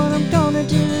see what I'm gonna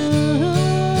do.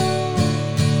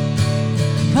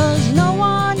 'Cause no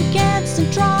one gets to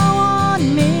draw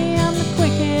on me. I'm the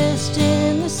quickest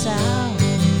in the South.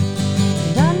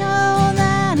 And I know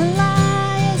that a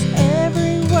lie is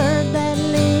every word that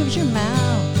leaves your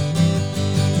mouth.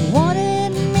 What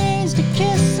it means to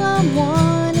kiss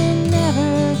someone and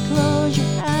never close your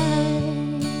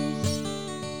eyes.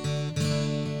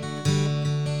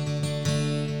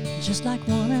 Just like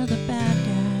one of the bad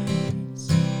guys.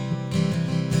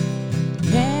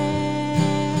 Yeah,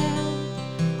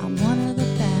 I'm one of the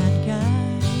bad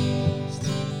guys.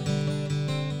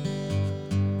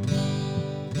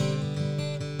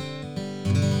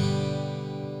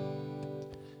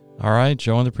 All right,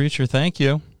 Joe and the Preacher, thank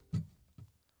you.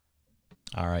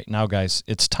 All right, now guys,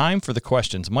 it's time for the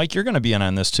questions. Mike, you're going to be in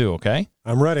on this too, okay?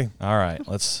 I'm ready. All right,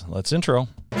 let's intro.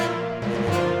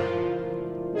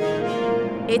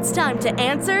 It's time to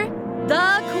answer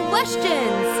the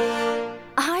questions.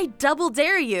 I double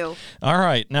dare you. All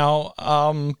right, now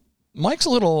Mike's a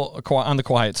little on the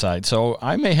quiet side, so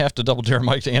I may have to double dare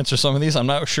Mike to answer some of these. I'm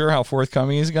not sure how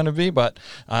forthcoming he's going to be, but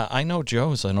I know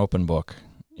Joe's an open book,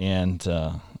 and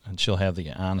she'll have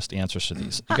the honest answers to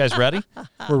these. You guys ready?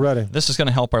 We're ready. This is going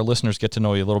to help our listeners get to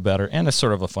know you a little better, and it's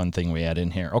sort of a fun thing we add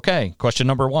in here. Okay, question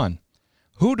number 1.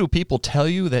 Who do people tell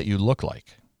you that you look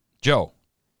like? Joe,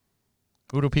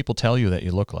 who do people tell you that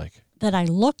you look like? that I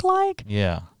look like.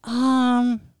 Yeah.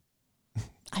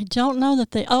 I don't know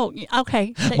that they. Oh,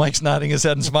 okay. Mike's nodding his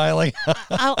head and smiling.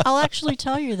 I'll actually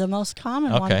tell you the most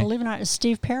common one, Okay. believe it or not, is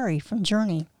Steve Perry from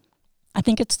Journey. I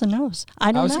think it's the nose.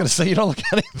 I was going to say, you don't look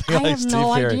anything like I have Steve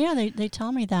no Perry. idea. They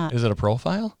tell me that. Is it a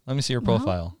profile? Let me see your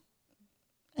profile.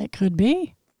 It could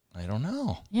be. I don't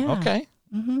know. Yeah. Okay.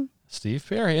 Mm-hmm. Steve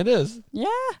Perry, it is. Yeah.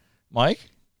 Mike?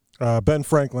 Ben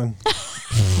Franklin.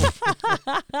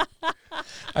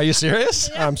 Are you serious?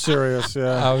 I'm serious.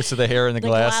 Yeah. Oh, so the hair and the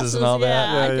glasses and all that.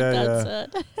 Yeah, I think Yeah,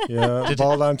 that's it. Yeah.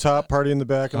 Bald on top, party in the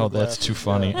back. And Oh, the that's glasses. too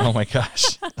funny. Yeah. Oh, my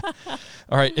gosh.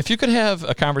 All right. If you could have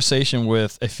a conversation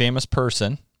with a famous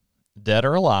person, dead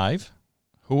or alive,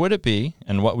 who would it be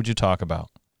and what would you talk about?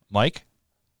 Mike?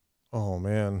 Oh,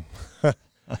 man.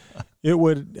 It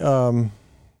would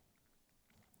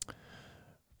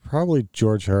probably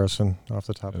George Harrison off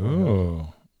the top of my head. Ooh.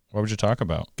 What would you talk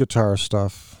about? Guitar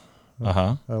stuff.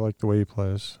 Uh-huh. I like the way he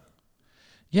plays.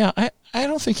 Yeah, I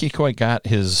don't think he quite got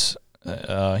his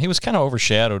he was kind of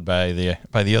overshadowed by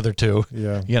the other two,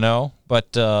 Yeah. you know,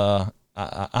 but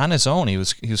on his own he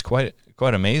was quite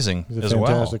amazing He's a as well.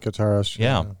 fantastic guitarist.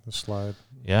 Yeah. The slide.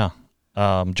 Yeah.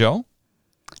 Joe?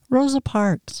 Rosa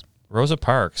Parks. Rosa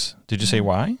Parks. Did you say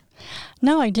why?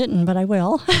 No, I didn't, but I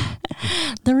will.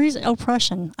 The reason,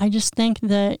 oppression. I just think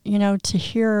that, to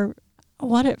hear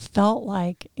what it felt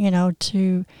like,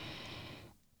 to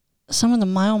some of the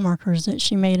mile markers that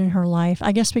she made in her life.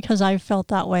 I guess because I've felt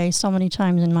that way so many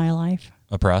times in my life.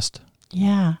 Oppressed?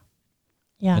 Yeah.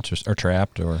 Yeah. Or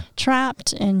trapped or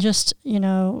Trapped and just,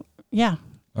 yeah.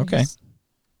 Okay. Just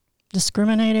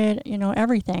discriminated,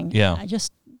 everything. Yeah.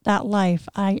 That life,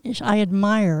 I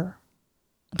admire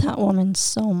that woman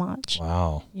so much.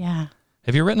 Wow. Yeah.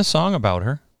 Have you written a song about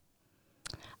her?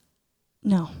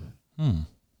 No.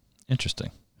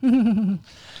 Interesting.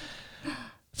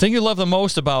 Thing you love the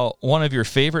most about one of your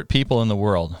favorite people in the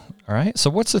world. All right. So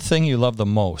what's the thing you love the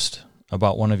most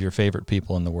about one of your favorite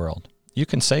people in the world? You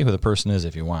can say who the person is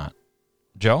if you want.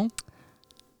 Joe?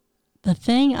 The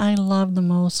thing I love the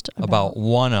most About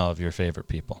one of your favorite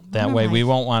people. That of way my we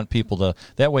won't want people to,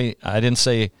 that way I didn't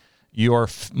say your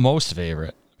most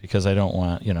favorite because I don't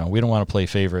want, we don't want to play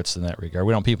favorites in that regard.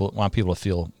 We don't want people to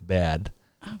feel bad,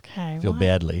 Okay. feel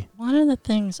badly. One of the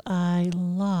things I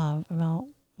love about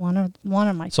one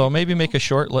of my So maybe make a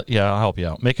short I'll help you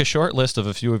out. Make a short list of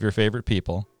a few of your favorite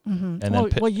people. And then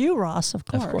well, you, Ross, of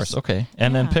course. Of course, okay.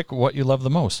 And then Yeah. pick what you love the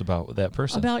most about that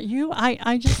person. About you,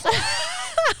 I just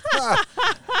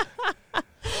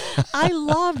I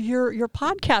love your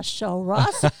podcast show,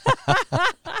 Ross.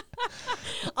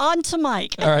 On to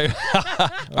Mike. All right.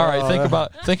 All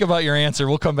right, think about your answer.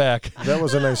 We'll come back. That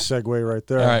was a nice segue right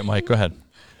there. All right, Mike, go ahead.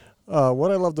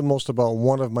 What I love the most about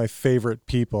one of my favorite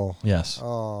people, Yes.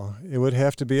 it would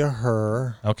have to be a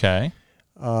her. Okay.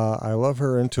 I love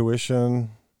her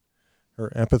intuition,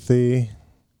 her empathy,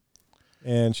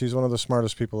 and she's one of the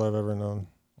smartest people I've ever known.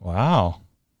 Wow.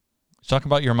 Talk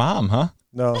about your mom, huh?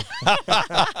 No.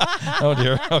 Oh,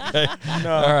 dear. Okay.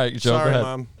 No. All right, Joe, Sorry, go ahead.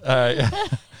 Mom. All right.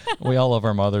 We all love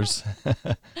our mothers.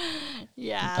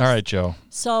 Yeah. All right, Joe.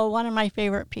 So one of my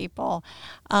favorite people,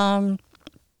 I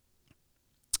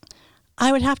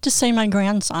would have to say my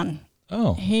grandson.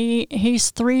 Oh.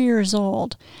 He's 3 years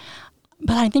old,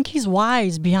 but I think he's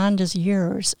wise beyond his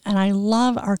years, and I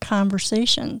love our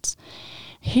conversations.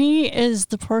 He is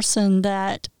the person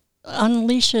that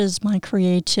unleashes my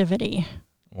creativity.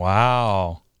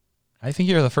 Wow. I think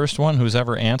you're the first one who's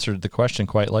ever answered the question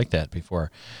quite like that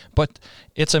before. But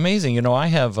it's amazing. I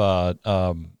have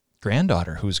a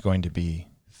granddaughter who's going to be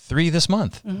 3 this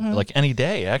month, like any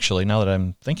day, actually, now that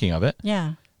I'm thinking of it.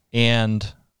 Yeah.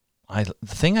 And the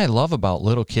thing I love about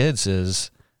little kids is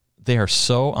they are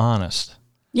so honest.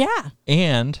 Yeah.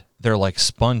 And they're like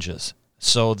sponges.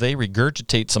 So they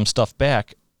regurgitate some stuff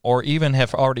back or even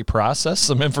have already processed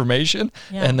some information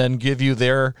and then give you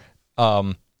their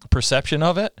perception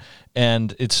of it.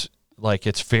 And it's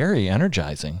very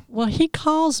energizing. Well, he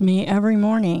calls me every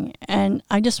morning, and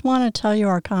I just want to tell you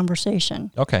our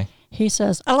conversation. Okay. He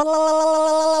says,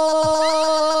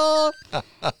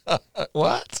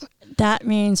 What? that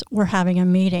means we're having a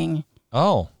meeting.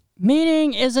 Oh,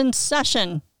 Meeting is in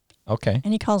session. okay.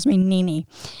 And he calls me Nini.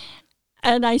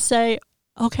 And I say,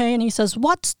 okay. And he says,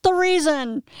 what's the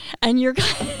reason? And you're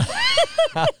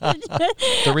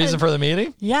The reason for the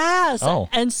meeting? yes. Oh.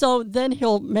 And so then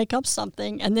he'll make up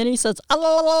something, and then he says,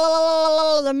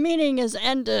 the meeting is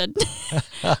ended.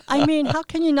 I mean, how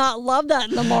can you not love that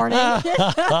in the morning?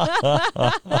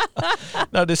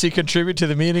 Now, does he contribute to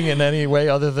the meeting in any way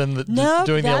other than No,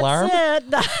 doing the alarm?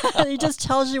 That's it. He just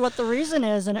tells you what the reason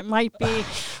is, and it might be,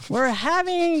 we're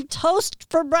having toast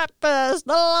for breakfast.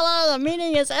 The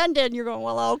meeting is ended. You're going,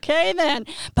 well, okay then.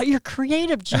 But your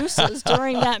creative juices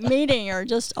during that meeting are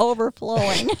just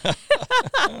overflowing.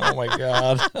 Oh, my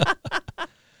God.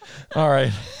 All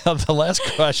right. The last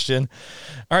question.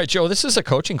 All right, Joe, this is a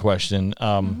coaching question.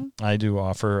 I do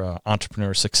offer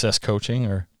entrepreneur success coaching,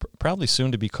 or probably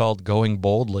soon to be called Going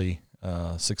Boldly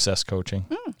success coaching,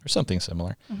 or something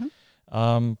similar.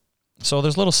 So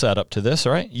there's a little setup to this,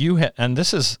 all right? And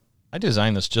this is, I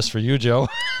designed this just for you, Joe.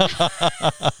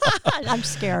 I'm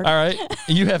scared. All right.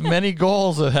 You have many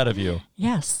goals ahead of you,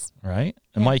 Yes. right?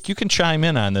 And Mike, you can chime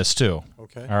in on this too.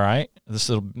 Okay. All right. This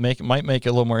might make it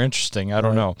a little more interesting. I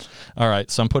don't know. All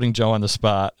right. So I'm putting Joe on the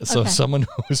spot. So Okay. someone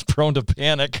who's prone to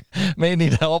panic may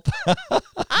need help.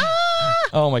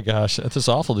 Oh my gosh. That's just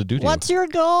awful to do to What's your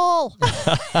goal? you.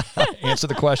 Answer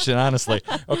the question honestly.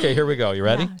 Okay, here we go. You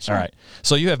ready? Yeah, sure. All right.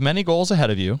 So you have many goals ahead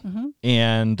of you,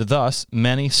 and thus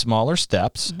many smaller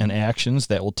steps and actions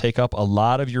that will take up a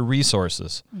lot of your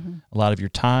resources, a lot of your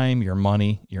time, your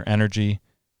money, your energy,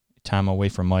 time away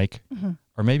from Mike,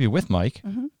 or maybe with Mike.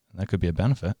 That could be a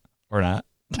benefit, or not.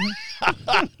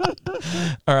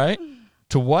 All right.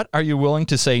 To what are you willing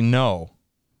to say no?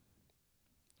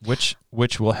 Which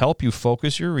will help you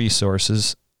focus your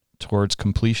resources towards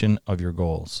completion of your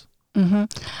goals.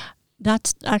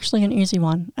 That's actually an easy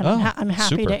one. And I'm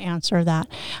happy super. to answer that.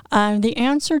 The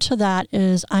answer to that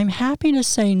is I'm happy to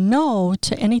say no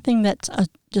to anything that's a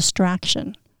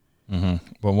distraction.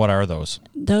 Well, what are those?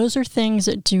 Those are things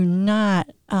that do not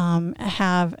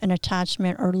have an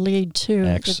attachment or lead to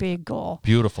the big goal.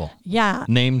 Beautiful. Yeah.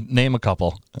 Name a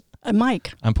couple.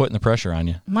 Mike. I'm putting the pressure on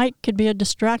you. Mike could be a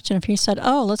distraction if he said,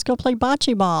 oh, let's go play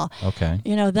bocce ball. Okay.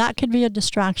 You know, that could be a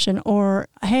distraction. Or,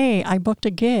 hey, I booked a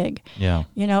gig. Yeah.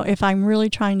 You know, if I'm really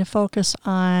trying to focus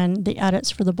on the edits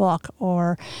for the book,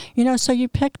 or, you know, so you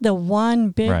pick the one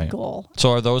big goal. So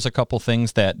are those a couple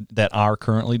things that are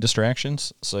currently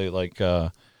distractions? So like,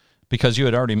 because we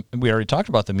already talked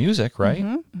about the music, right?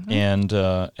 And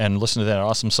listen to that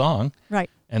awesome song. Right.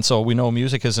 And so we know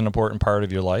music is an important part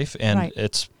of your life, and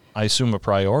it's, I assume, a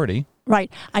priority.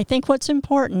 Right. I think what's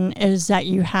important is that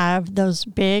you have those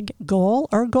big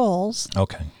goals.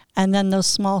 Okay. And then those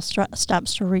small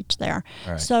steps to reach there.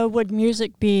 All right. So would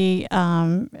music be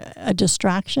a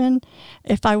distraction?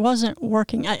 If I wasn't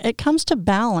working, it comes to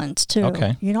balance too.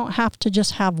 Okay. You don't have to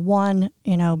just have one,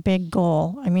 big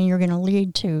goal. I mean, you're going to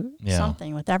lead to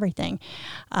something with everything.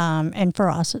 And for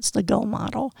us, it's the GO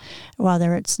model,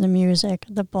 whether it's the music,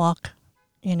 the book,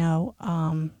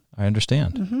 I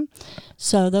understand.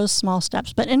 So those small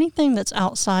steps, but anything that's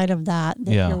outside of that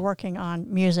you're working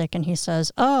on music and he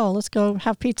says, oh, let's go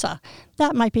have pizza.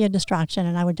 That might be a distraction.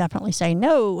 And I would definitely say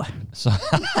no. So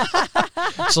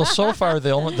far,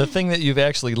 the thing that you've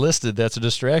actually listed that's a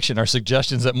distraction are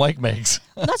suggestions that Mike makes.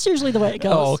 That's usually the way it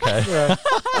goes. Oh, okay.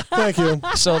 Thank you.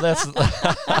 So that's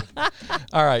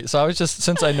all right. So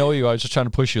since I know you, I was just trying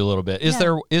to push you a little bit.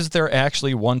 Is there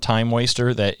actually one time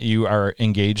waster that you are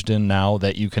engaged in now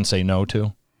that you can say no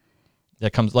to?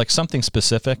 That comes like something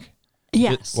specific?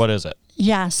 Yes. What is it?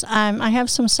 Yes. I have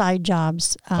some side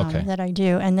jobs that I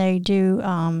do, and they do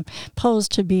pose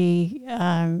to be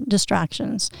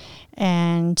distractions.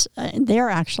 And they're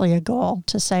actually a goal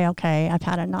to say, okay, I've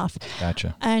had enough.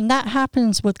 Gotcha. And that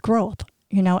happens with growth.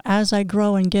 As I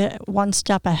grow and get one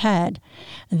step ahead,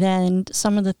 then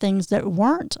some of the things that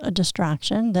weren't a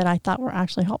distraction that I thought were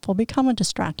actually helpful become a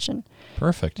distraction.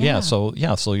 Perfect. Yeah. So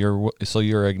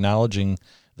you're acknowledging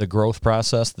the growth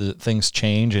process, that things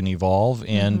change and evolve,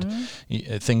 and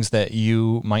things that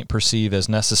you might perceive as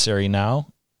necessary now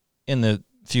in the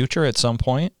future at some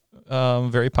point,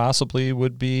 very possibly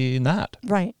would be not.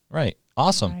 Right. Right.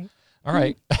 Awesome. Right. All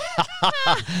right.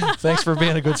 Thanks for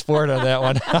being a good sport on that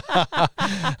one.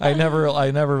 I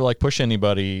never like push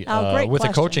anybody with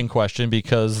a coaching question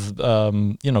because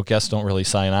guests don't really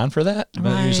sign on for that. But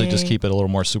I usually just keep it a little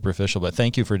more superficial. But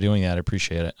thank you for doing that. I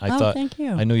appreciate it. Thank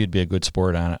you. I knew you'd be a good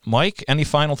sport on it. Mike, any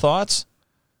final thoughts?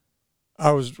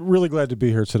 I was really glad to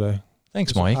be here today.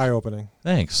 Thanks, Mike. Eye-opening.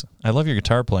 Thanks. I love your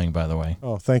guitar playing, by the way.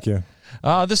 Oh, thank you.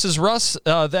 This is Russ.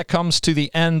 That comes to the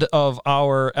end of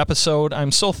our episode.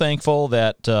 I'm so thankful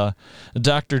that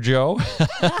Dr. Joe,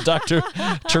 Dr.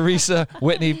 Teresa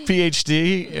Whitney,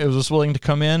 PhD, was willing to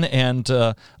come in, and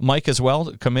Mike as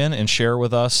well, come in and share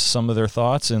with us some of their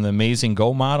thoughts in the amazing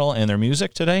Go model and their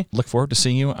music today. Look forward to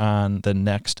seeing you on the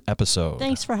next episode.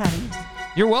 Thanks for having me.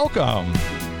 You're welcome.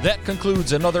 That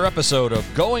concludes another episode of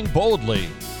Going Boldly.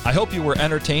 I hope you were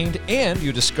entertained and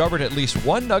you discovered at least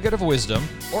one nugget of wisdom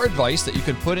or advice that you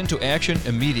can put into action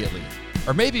immediately.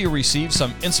 Or maybe you received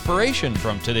some inspiration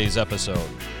from today's episode.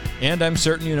 And I'm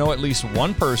certain you know at least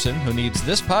one person who needs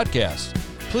this podcast.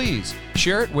 Please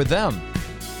share it with them.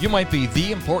 You might be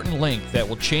the important link that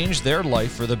will change their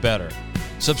life for the better.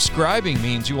 Subscribing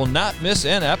means you will not miss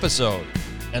an episode.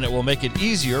 And it will make it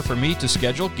easier for me to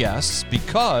schedule guests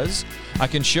because I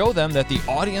can show them that the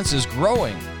audience is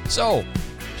growing. So,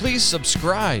 please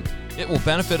subscribe. It will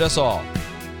benefit us all.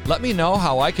 Let me know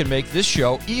how I can make this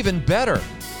show even better.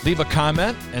 Leave a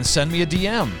comment and send me a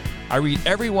DM. I read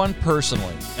everyone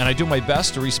personally, and I do my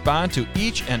best to respond to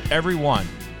each and every one.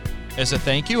 As a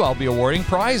thank you, I'll be awarding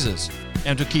prizes.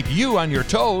 And to keep you on your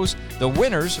toes, the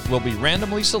winners will be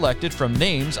randomly selected from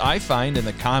names I find in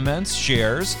the comments,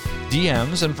 shares,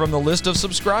 DMs, and from the list of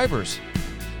subscribers.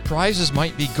 Prizes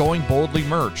might be Going Boldly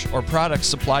merch or products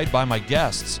supplied by my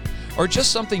guests, or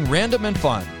just something random and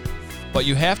fun. But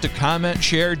you have to comment,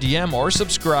 share, DM, or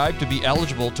subscribe to be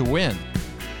eligible to win.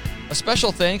 A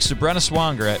special thanks to Brenna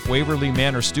Swanger at Waverly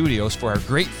Manor Studios for our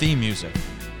great theme music.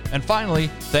 And finally,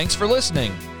 thanks for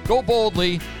listening. Go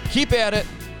boldly, keep at it,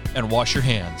 and wash your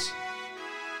hands.